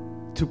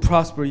to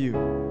prosper you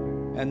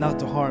and not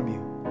to harm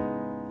you.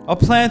 A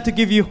plan to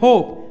give you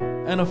hope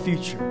and a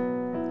future.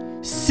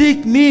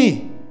 Seek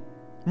me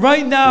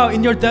right now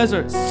in your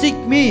desert. Seek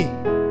me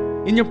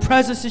in your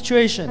present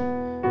situation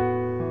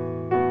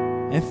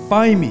and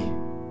find me.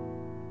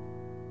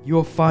 You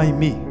will find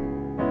me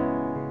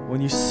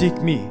when you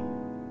seek me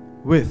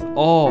with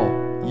all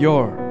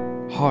your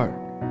heart,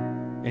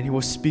 and He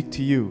will speak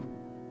to you.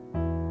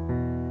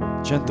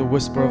 Gentle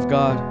whisper of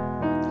God,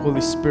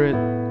 Holy Spirit,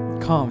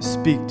 come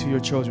speak to your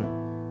children.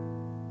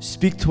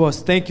 Speak to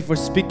us. Thank you for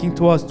speaking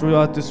to us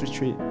throughout this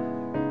retreat.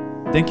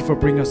 Thank you for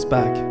bringing us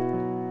back.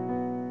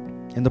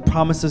 And the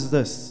promise is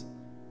this,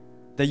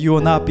 that you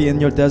will not be in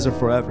your desert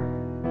forever.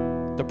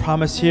 The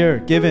promise here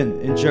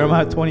given in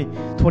Jeremiah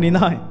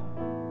 29,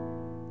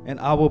 and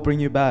I will bring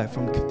you back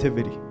from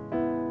captivity.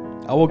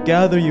 I will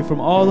gather you from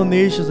all the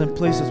nations and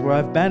places where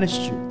I've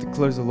banished you,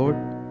 declares the Lord,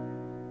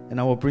 and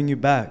I will bring you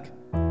back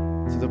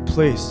to the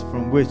place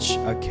from which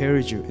I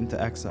carried you into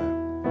exile.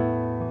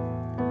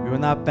 We were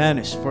not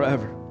banished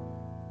forever,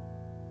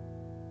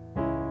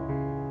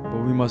 but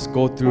we must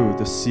go through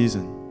the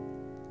season.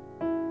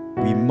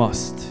 We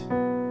must,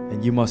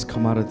 and you must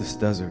come out of this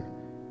desert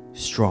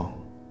strong.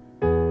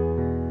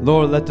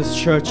 Lord, let this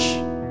church,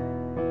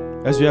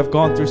 as we have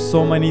gone through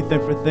so many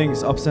different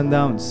things, ups and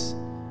downs,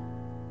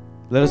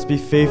 let us be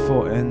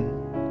faithful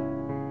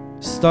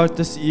and start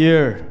this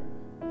year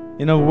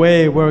in a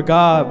way where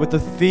God, with the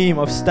theme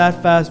of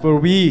STEADFAST, where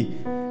we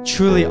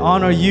truly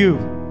honor you.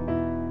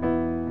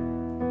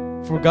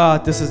 For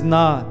God, this is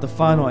not the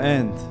final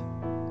end.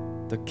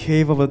 The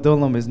cave of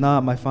Adullam is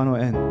not my final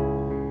end.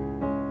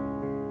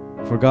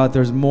 For God,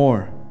 there's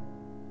more.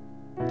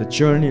 The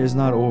journey is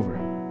not over.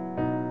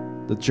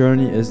 The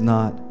journey is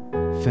not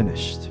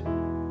finished.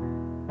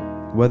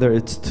 Whether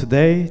it's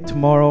today,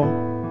 tomorrow,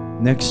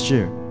 next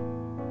year.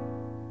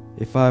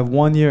 If I have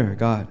 1 year,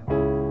 God,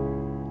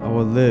 I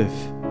will live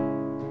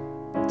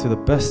to the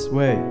best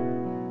way,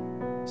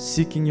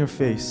 seeking your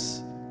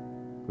face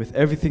with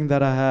everything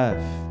that I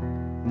have,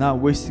 not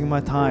wasting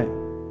my time,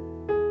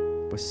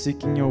 but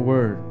seeking your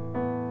word,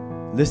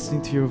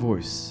 listening to your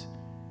voice,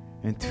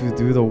 and to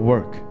do the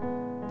work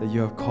that you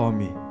have called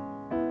me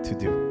to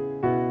do.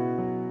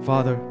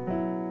 Father,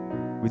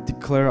 we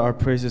declare our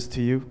praises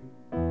to you.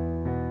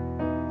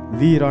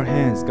 Lead our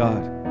hands,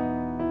 God.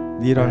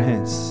 Lead our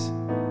hands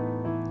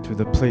to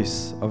the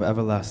place of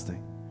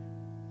everlasting,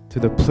 to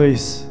the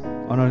place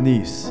on our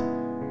knees.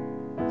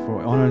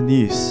 For on our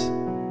knees,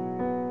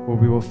 where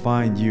we will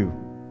find you.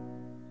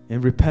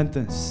 In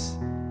repentance,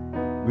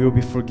 we will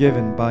be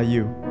forgiven by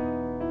you.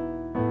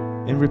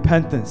 In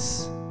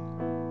repentance,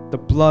 the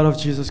blood of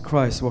Jesus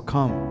Christ will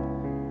come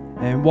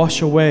and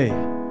wash away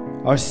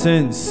our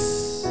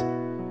sins.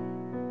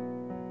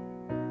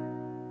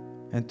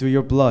 And through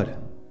your blood,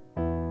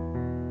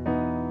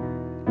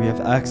 we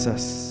have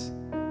access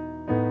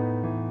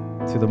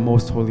to the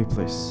most holy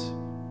place,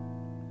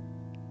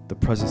 the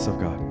presence of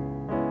God.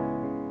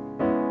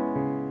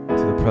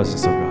 To the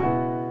presence of God.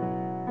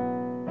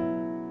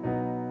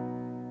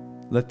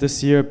 Let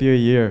this year be a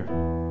year,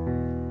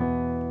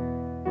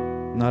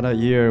 not a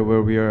year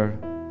where we are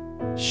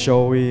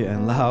showy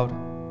and loud,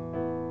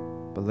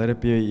 but let it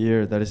be a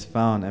year that is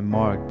found and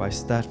marked by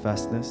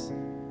steadfastness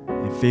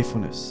and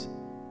faithfulness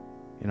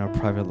in our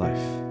private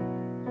life.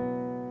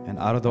 And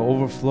out of the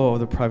overflow of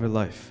the private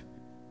life,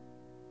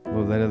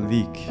 Lord, let it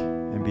leak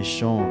and be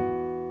shown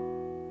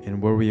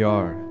in where we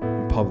are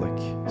in public,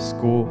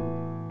 school,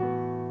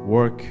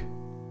 work,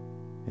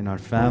 in our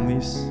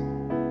families,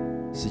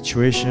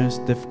 situations,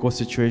 difficult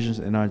situations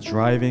in our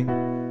driving,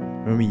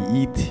 when we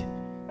eat,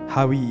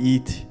 how we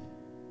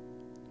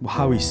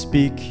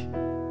speak,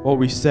 what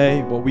we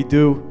say, what we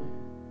do,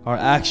 our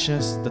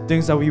actions, the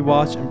things that we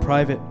watch in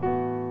private.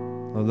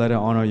 Lord, let it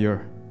honor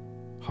your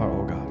heart,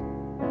 oh God.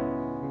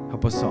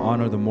 Help us to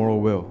honor the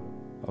moral will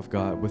of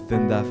God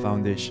within that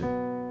foundation.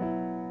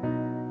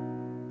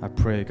 I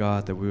pray,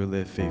 God, that we will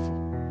live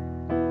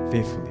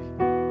faithfully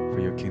for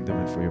your kingdom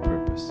and for your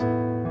purpose.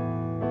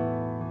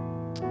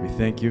 We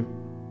thank you.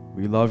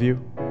 We love you.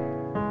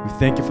 We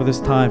thank you for this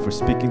time, for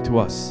speaking to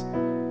us.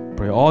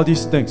 Pray all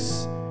these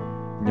things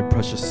in your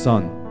precious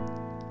Son,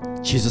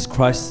 Jesus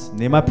Christ's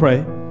name I pray,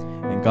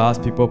 and God's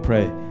people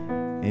pray.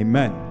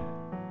 Amen.